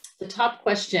the top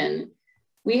question.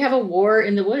 We have a war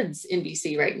in the woods in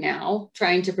BC right now,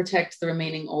 trying to protect the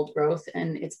remaining old growth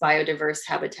and its biodiverse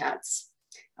habitats.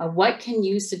 What can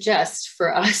you suggest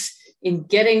for us in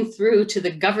getting through to the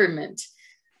government?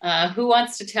 Who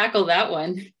wants to tackle that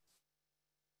one?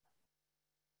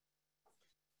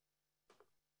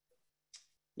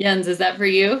 Jens, is that for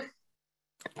you?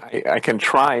 I can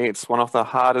try. It's one of the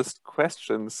hardest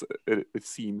questions, it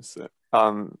seems.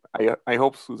 I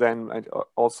hope Suzanne might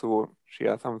also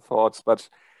share some thoughts, but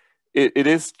it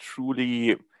is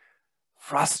truly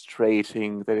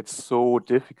frustrating that it's so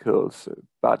difficult.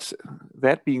 But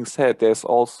that being said, there's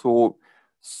also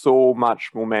so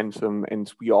much momentum,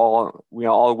 and we are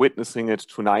all witnessing it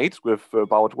tonight with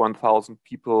about 1,000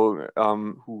 people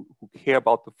who care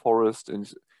about the forest.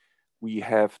 And we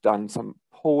have done some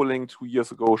polling 2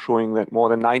 years ago showing that more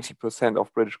than 90%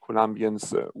 of British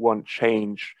Columbians want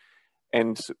change.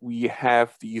 And we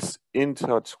have these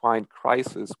intertwined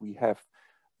crises. We have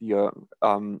the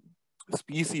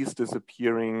species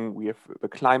disappearing, we have the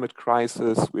climate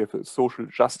crisis, we have a social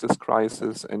justice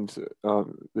crisis, and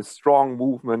the strong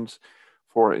movement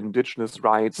for indigenous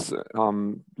rights,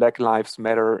 Black Lives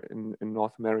Matter in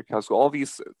North America. So all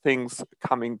these things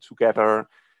coming together,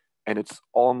 and it's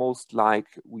almost like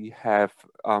we have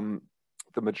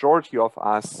the majority of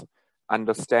us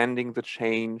understanding the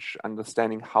change,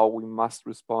 understanding how we must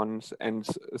respond, and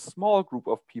a small group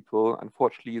of people,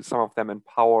 unfortunately some of them in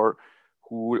power,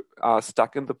 who are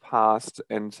stuck in the past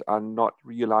and are not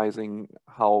realizing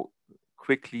how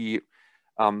quickly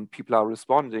people are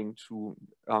responding to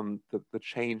the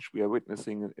change we are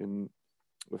witnessing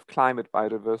with climate,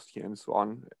 biodiversity, and so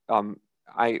on.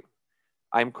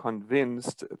 I'm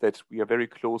convinced that we are very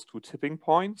close to tipping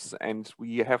points, and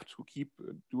we have to keep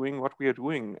doing what we are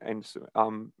doing and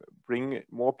bring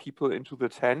more people into the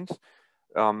tent.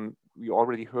 We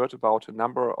already heard about a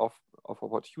number of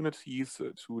opportunities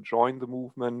to join the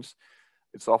movement.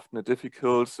 It's often a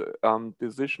difficult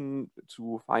decision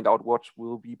to find out what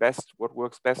will be best, what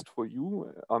works best for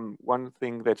you. One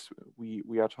thing that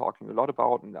we are talking a lot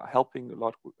about and are helping a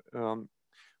lot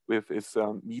with is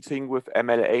meeting with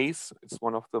MLAs. It's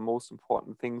one of the most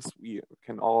important things we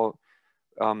can all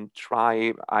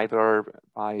try, either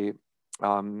by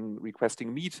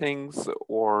requesting meetings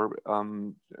or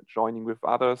joining with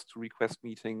others to request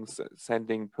meetings,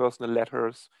 sending personal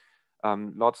letters,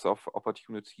 lots of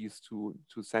opportunities to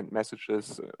send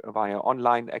messages via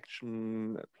online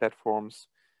action platforms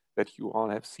that you all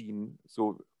have seen.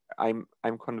 So I'm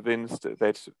convinced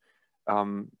that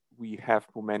we have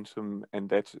momentum and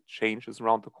that change is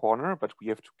around the corner, but we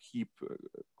have to keep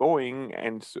going,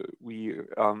 and we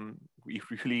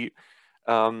really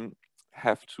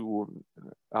have to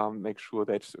make sure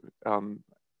that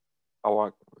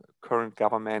our current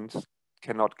government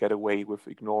cannot get away with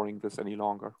ignoring this any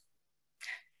longer.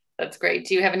 That's great.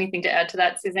 Do you have anything to add to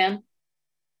that, Suzanne?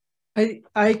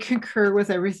 I concur with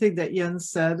everything that Jens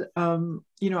said. You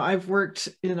know, I've worked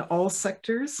in all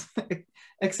sectors,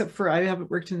 except for I haven't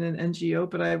worked in an NGO,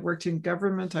 but I've worked in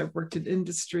government, I've worked in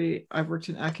industry, I've worked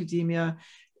in academia,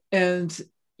 and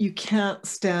you can't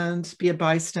be a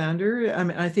bystander. I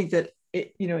mean, I think that,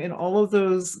 you know, in all of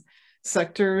those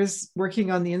sectors,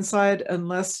 working on the inside,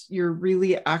 unless you're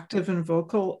really active and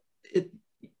vocal, it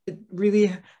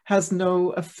really has no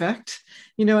effect,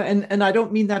 you know, and I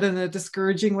don't mean that in a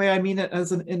discouraging way. I mean it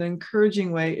as an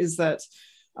encouraging way, is that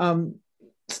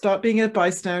stop being a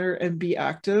bystander and be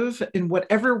active in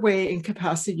whatever way and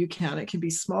capacity you can. It can be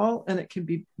small and it can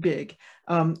be big.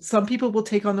 Some people will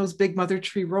take on those big mother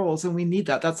tree roles, and we need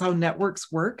that. That's how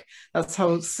networks work. That's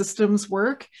how systems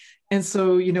work. And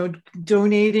so, you know,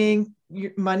 donating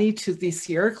money to the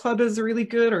Sierra Club is really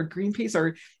good, or Greenpeace,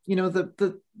 or, you know,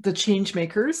 the change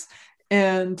makers,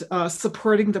 and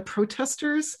supporting the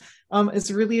protesters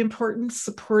is really important.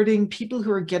 Supporting people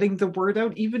who are getting the word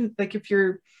out, even like if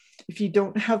you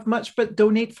don't have much, but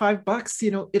donate $5,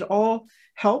 you know, it all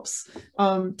helps.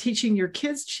 Teaching your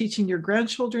kids, teaching your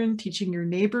grandchildren, teaching your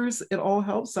neighbors, it all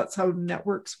helps. That's how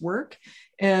networks work.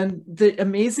 And the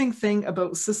amazing thing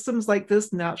about systems like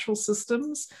this, natural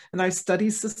systems, and I study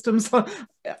systems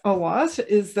a lot,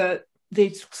 is that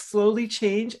they slowly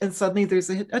change, and suddenly there's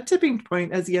a tipping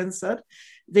point, as Jens said.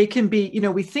 They can be, you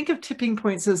know, we think of tipping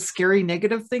points as scary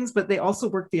negative things, but they also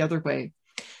work the other way.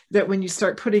 That when you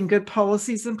start putting good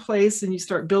policies in place and you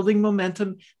start building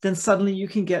momentum, then suddenly you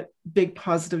can get big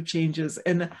positive changes.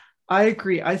 And I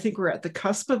agree. I think we're at the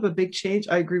cusp of a big change.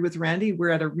 I agree with Rande.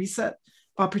 We're at a reset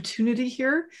opportunity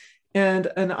here.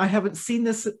 And I haven't seen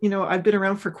this, you know, I've been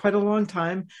around for quite a long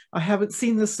time. I haven't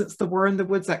seen this since the War in the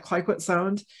Woods at Kwakwaka'wakw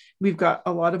Sound. We've got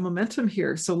a lot of momentum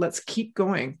here. So let's keep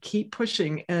going, keep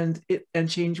pushing, and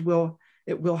change will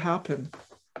happen.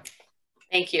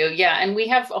 Thank you. Yeah, and we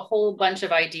have a whole bunch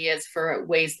of ideas for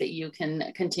ways that you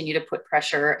can continue to put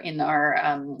pressure in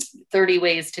our 30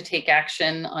 ways to take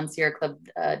action on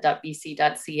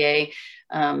sierraclub.bc.ca.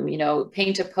 You know,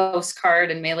 paint a postcard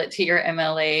and mail it to your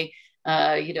MLA.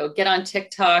 get on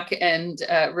TikTok and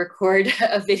record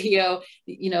a video.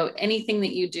 Anything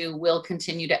that you do will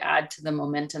continue to add to the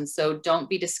momentum. So don't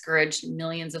be discouraged.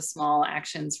 Millions of small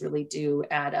actions really do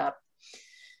add up.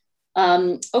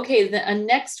 Okay, a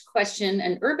next question,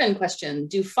 an urban question.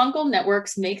 Do fungal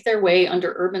networks make their way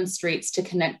under urban streets to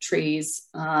connect trees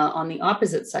on the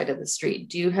opposite side of the street?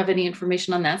 Do you have any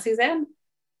information on that, Suzanne?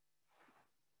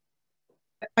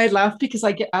 I laugh because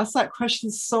I get asked that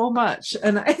question so much.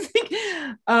 And I think,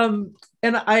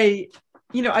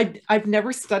 I've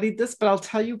never studied this, but I'll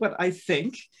tell you what I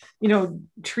think.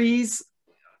 Trees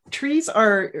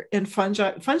are, and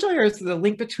fungi are the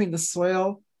link between the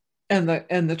soil and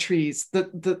the trees,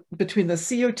 between the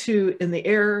CO2 in the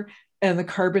air and the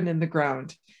carbon in the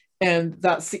ground. And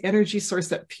that's the energy source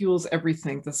that fuels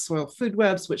everything, the soil food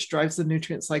webs, which drives the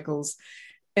nutrient cycles.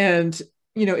 And,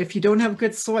 if you don't have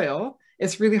good soil,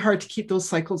 it's really hard to keep those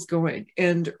cycles going.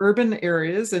 And urban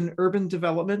areas and urban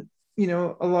development,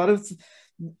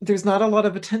 there's not a lot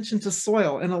of attention to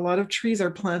soil, and a lot of trees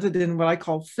are planted in what I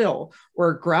call fill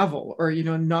or gravel, or,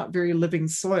 not very living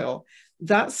soil.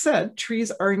 That said,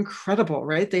 trees are incredible,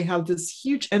 right? They have this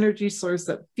huge energy source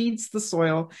that feeds the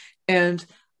soil, and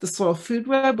the soil food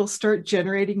web will start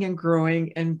generating and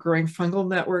growing fungal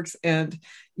networks. And,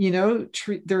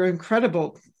 they're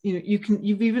incredible.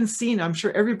 You've even seen, I'm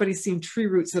sure everybody's seen tree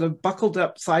roots that have buckled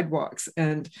up sidewalks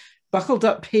and buckled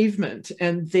up pavement,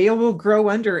 and they will grow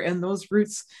under, and those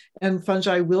roots and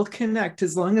fungi will connect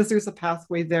as long as there's a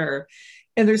pathway there.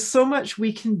 And there's so much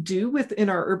we can do within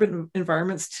our urban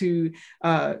environments to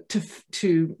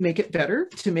make it better,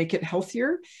 to make it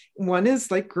healthier. One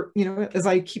is, like, as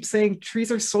I keep saying,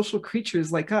 trees are social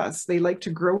creatures like us. They like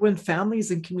to grow in families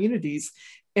and communities.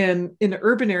 And in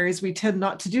urban areas, we tend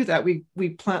not to do that. We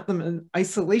plant them in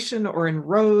isolation or in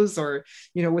rows, or,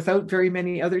 without very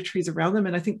many other trees around them.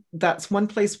 And I think that's one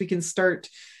place we can start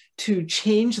to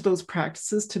change those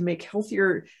practices to make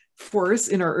healthier forests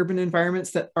in our urban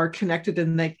environments that are connected,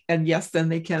 and yes, then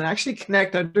they can actually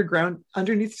connect underground,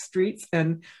 underneath streets,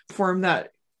 and form that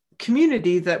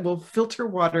community that will filter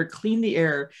water, clean the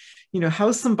air,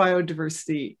 house some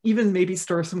biodiversity, even maybe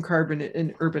store some carbon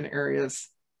in urban areas.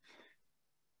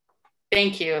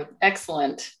 Thank you.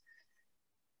 Excellent.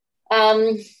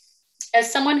 As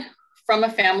someone from a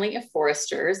family of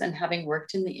foresters and having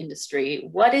worked in the industry,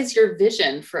 what is your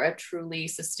vision for a truly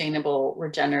sustainable,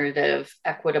 regenerative,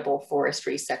 equitable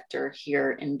forestry sector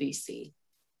here in BC?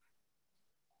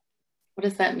 What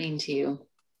does that mean to you?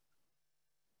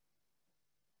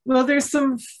 Well, there's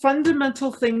some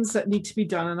fundamental things that need to be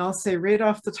done, and I'll say right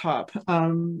off the top,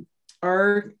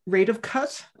 our rate of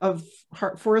cut of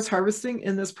forest harvesting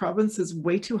in this province is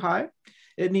way too high.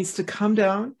 It needs to come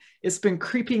down. It's been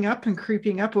creeping up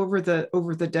over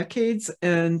the decades,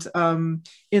 and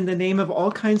in the name of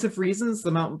all kinds of reasons,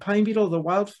 the mountain pine beetle, the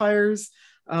wildfires,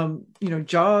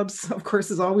 jobs, of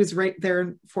course, is always right there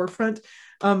in forefront.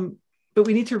 But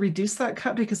we need to reduce that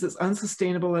cut because it's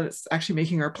unsustainable, and it's actually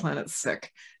making our planet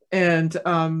sick. And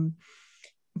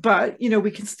but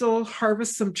we can still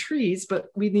harvest some trees, but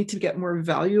we need to get more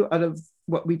value out of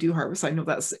what we do harvest. I know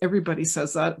everybody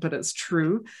says that, but it's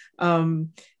true.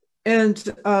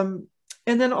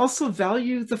 And then also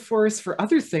value the forest for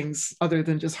other things other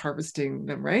than just harvesting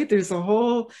them, right? There's a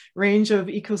whole range of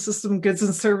ecosystem goods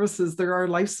and services. There are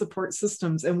life support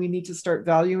systems, and we need to start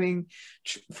valuing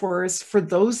forests for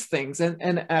those things.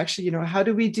 And actually, how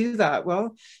do we do that?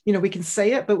 Well, we can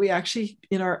say it, but we actually,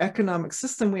 in our economic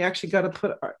system, we actually got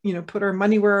to put our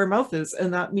money where our mouth is.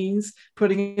 And that means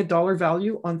putting a dollar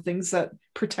value on things that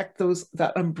protect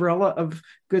that umbrella of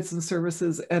goods and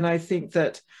services. And I think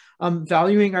that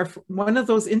valuing one of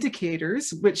those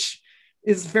indicators, which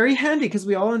is very handy because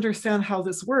we all understand how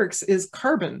this works, is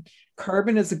carbon.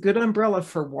 Carbon is a good umbrella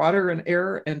for water and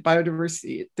air and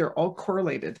biodiversity. They're all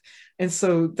correlated. And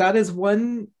so that is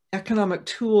one economic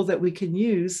tool that we can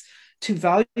use to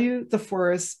value the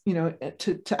forests,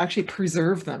 to actually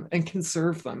preserve them and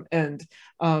conserve them. And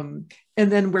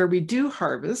then where we do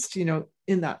harvest,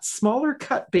 in that smaller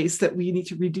cut base that we need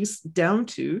to reduce down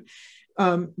to,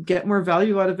 get more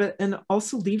value out of it, and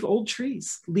also leave old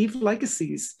trees, leave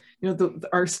legacies.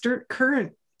 Our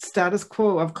current status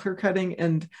quo of clear cutting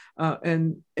and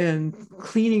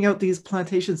cleaning out these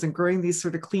plantations and growing these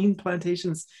sort of clean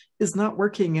plantations is not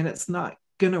working, and it's not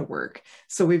going to work.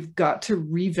 So we've got to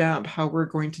revamp how we're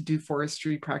going to do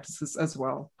forestry practices as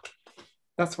well.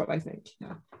 That's what I think.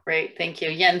 Yeah. Great, thank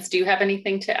you. Jens, do you have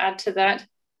anything to add to that?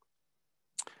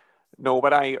 No,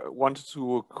 but I wanted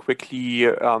to quickly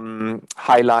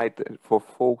highlight for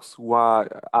folks who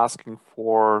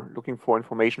are looking for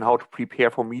information how to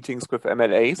prepare for meetings with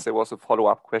MLAs. There was a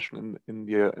follow-up question in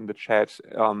the chat.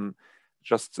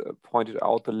 Just pointed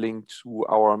out the link to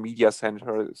our media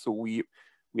center. So we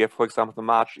have, for example, the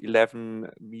March 11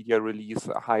 media release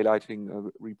highlighting a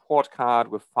report card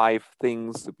with 5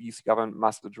 things the BC government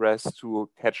must address to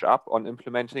catch up on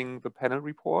implementing the panel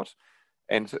report.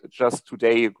 And just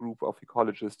today, a group of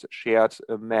ecologists shared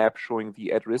a map showing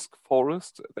the at-risk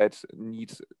forest that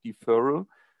needs deferral.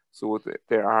 So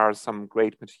there are some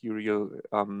great material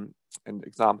and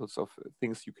examples of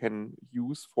things you can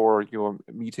use for your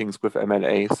meetings with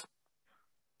MLAs.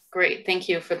 Great, thank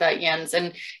you for that, Jens.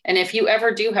 And if you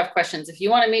ever do have questions, if you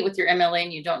want to meet with your MLA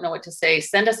and you don't know what to say,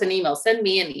 send us an email, send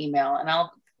me an email, and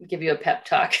I'll give you a pep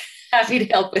talk. Happy to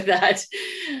help with that.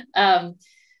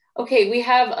 Okay, we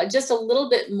have just a little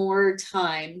bit more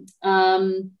time.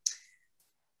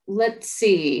 Let's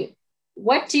see.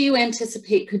 What do you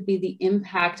anticipate could be the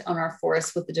impact on our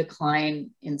forests with the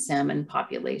decline in salmon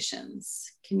populations?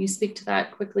 Can you speak to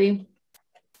that quickly?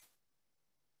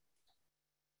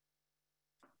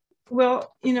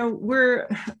 Well, you know,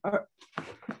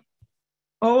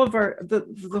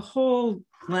 the whole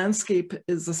landscape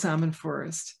is a salmon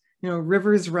forest. You know,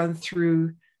 rivers run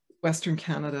through Western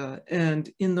Canada, and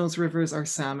in those rivers are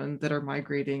salmon that are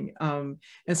migrating. And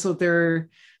so they're,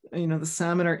 you know, the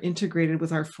salmon are integrated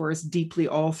with our forest deeply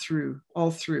all through.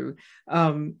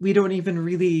 We don't even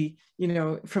really, you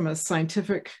know, from a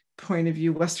scientific point of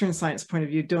view, Western science point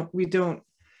of view, we don't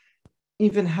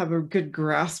even have a good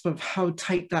grasp of how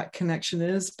tight that connection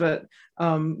is. But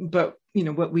you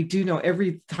know, what we do know,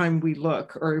 every time we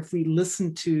look, or if we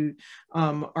listen to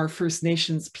our First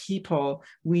Nations people,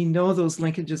 we know those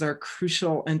linkages are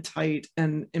crucial and tight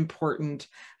and important.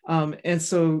 And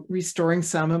so restoring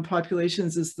salmon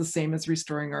populations is the same as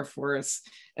restoring our forests.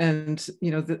 And,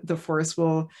 you know, the forest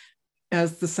will,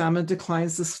 as the salmon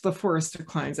declines, the forest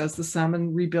declines. As the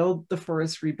salmon rebuild, the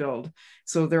forests rebuild.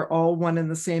 So they're all one and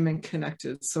the same and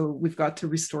connected. So we've got to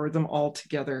restore them all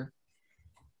together.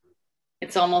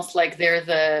 It's almost like they're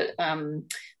the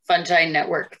fungi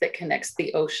network that connects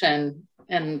the ocean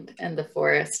and the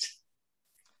forest.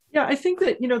 Yeah, I think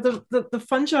that, you know, the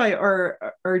fungi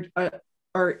are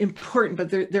important, but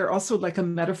they're also like a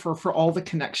metaphor for all the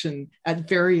connection at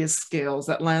various scales,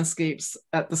 at landscapes,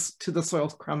 to the soil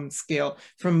crumb scale,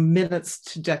 from minutes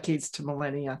to decades to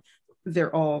millennia.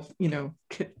 They're all, you know,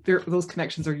 those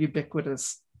connections are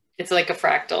ubiquitous. It's like a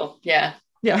fractal, yeah.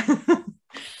 Yeah.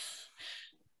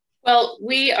 Well,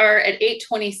 we are at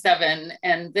 8:27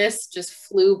 and this just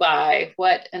flew by.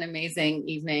 What an amazing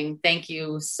evening. Thank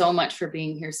you so much for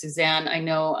being here, Suzanne. I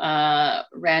know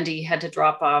Randy had to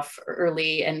drop off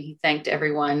early and he thanked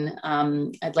everyone.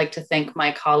 I'd like to thank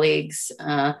my colleagues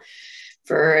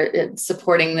for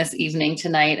supporting this evening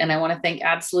tonight. And I want to thank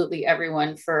absolutely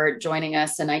everyone for joining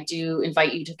us. And I do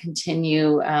invite you to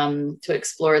continue to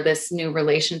explore this new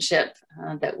relationship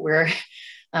that we're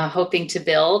hoping to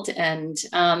build. And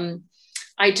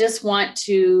I just want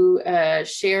to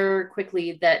share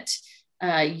quickly that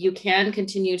you can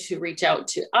continue to reach out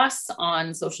to us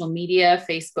on social media,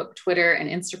 Facebook, Twitter, and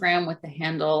Instagram with the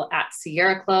handle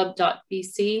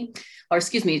 @SierraClub.bc, or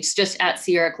excuse me, it's just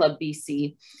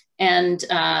 @SierraClubBC. And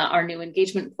our new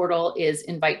engagement portal is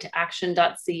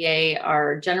invitetoaction.ca.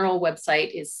 Our general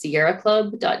website is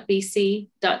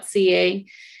sierraclub.bc.ca.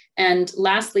 And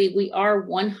lastly, we are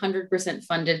 100%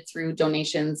 funded through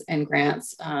donations and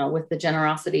grants with the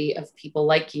generosity of people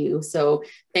like you. So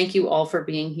thank you all for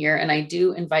being here. And I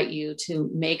do invite you to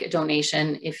make a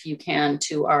donation if you can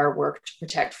to our work to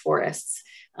protect forests.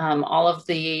 All of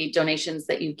the donations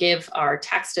that you give are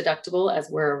tax deductible as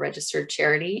we're a registered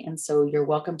charity. And so you're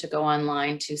welcome to go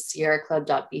online to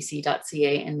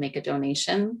sierraclub.bc.ca and make a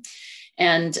donation.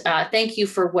 And thank you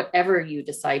for whatever you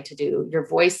decide to do. Your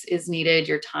voice is needed,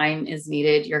 your time is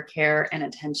needed, your care and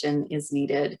attention is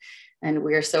needed. And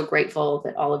we are so grateful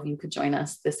that all of you could join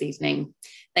us this evening.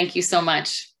 Thank you so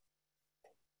much.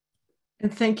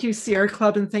 And thank you, Sierra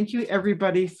Club, and thank you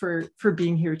everybody for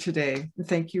being here today. And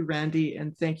thank you, Randy,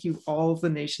 and thank you all the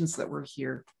nations that were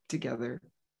here together.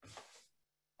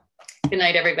 Good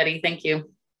night, everybody. Thank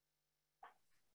you.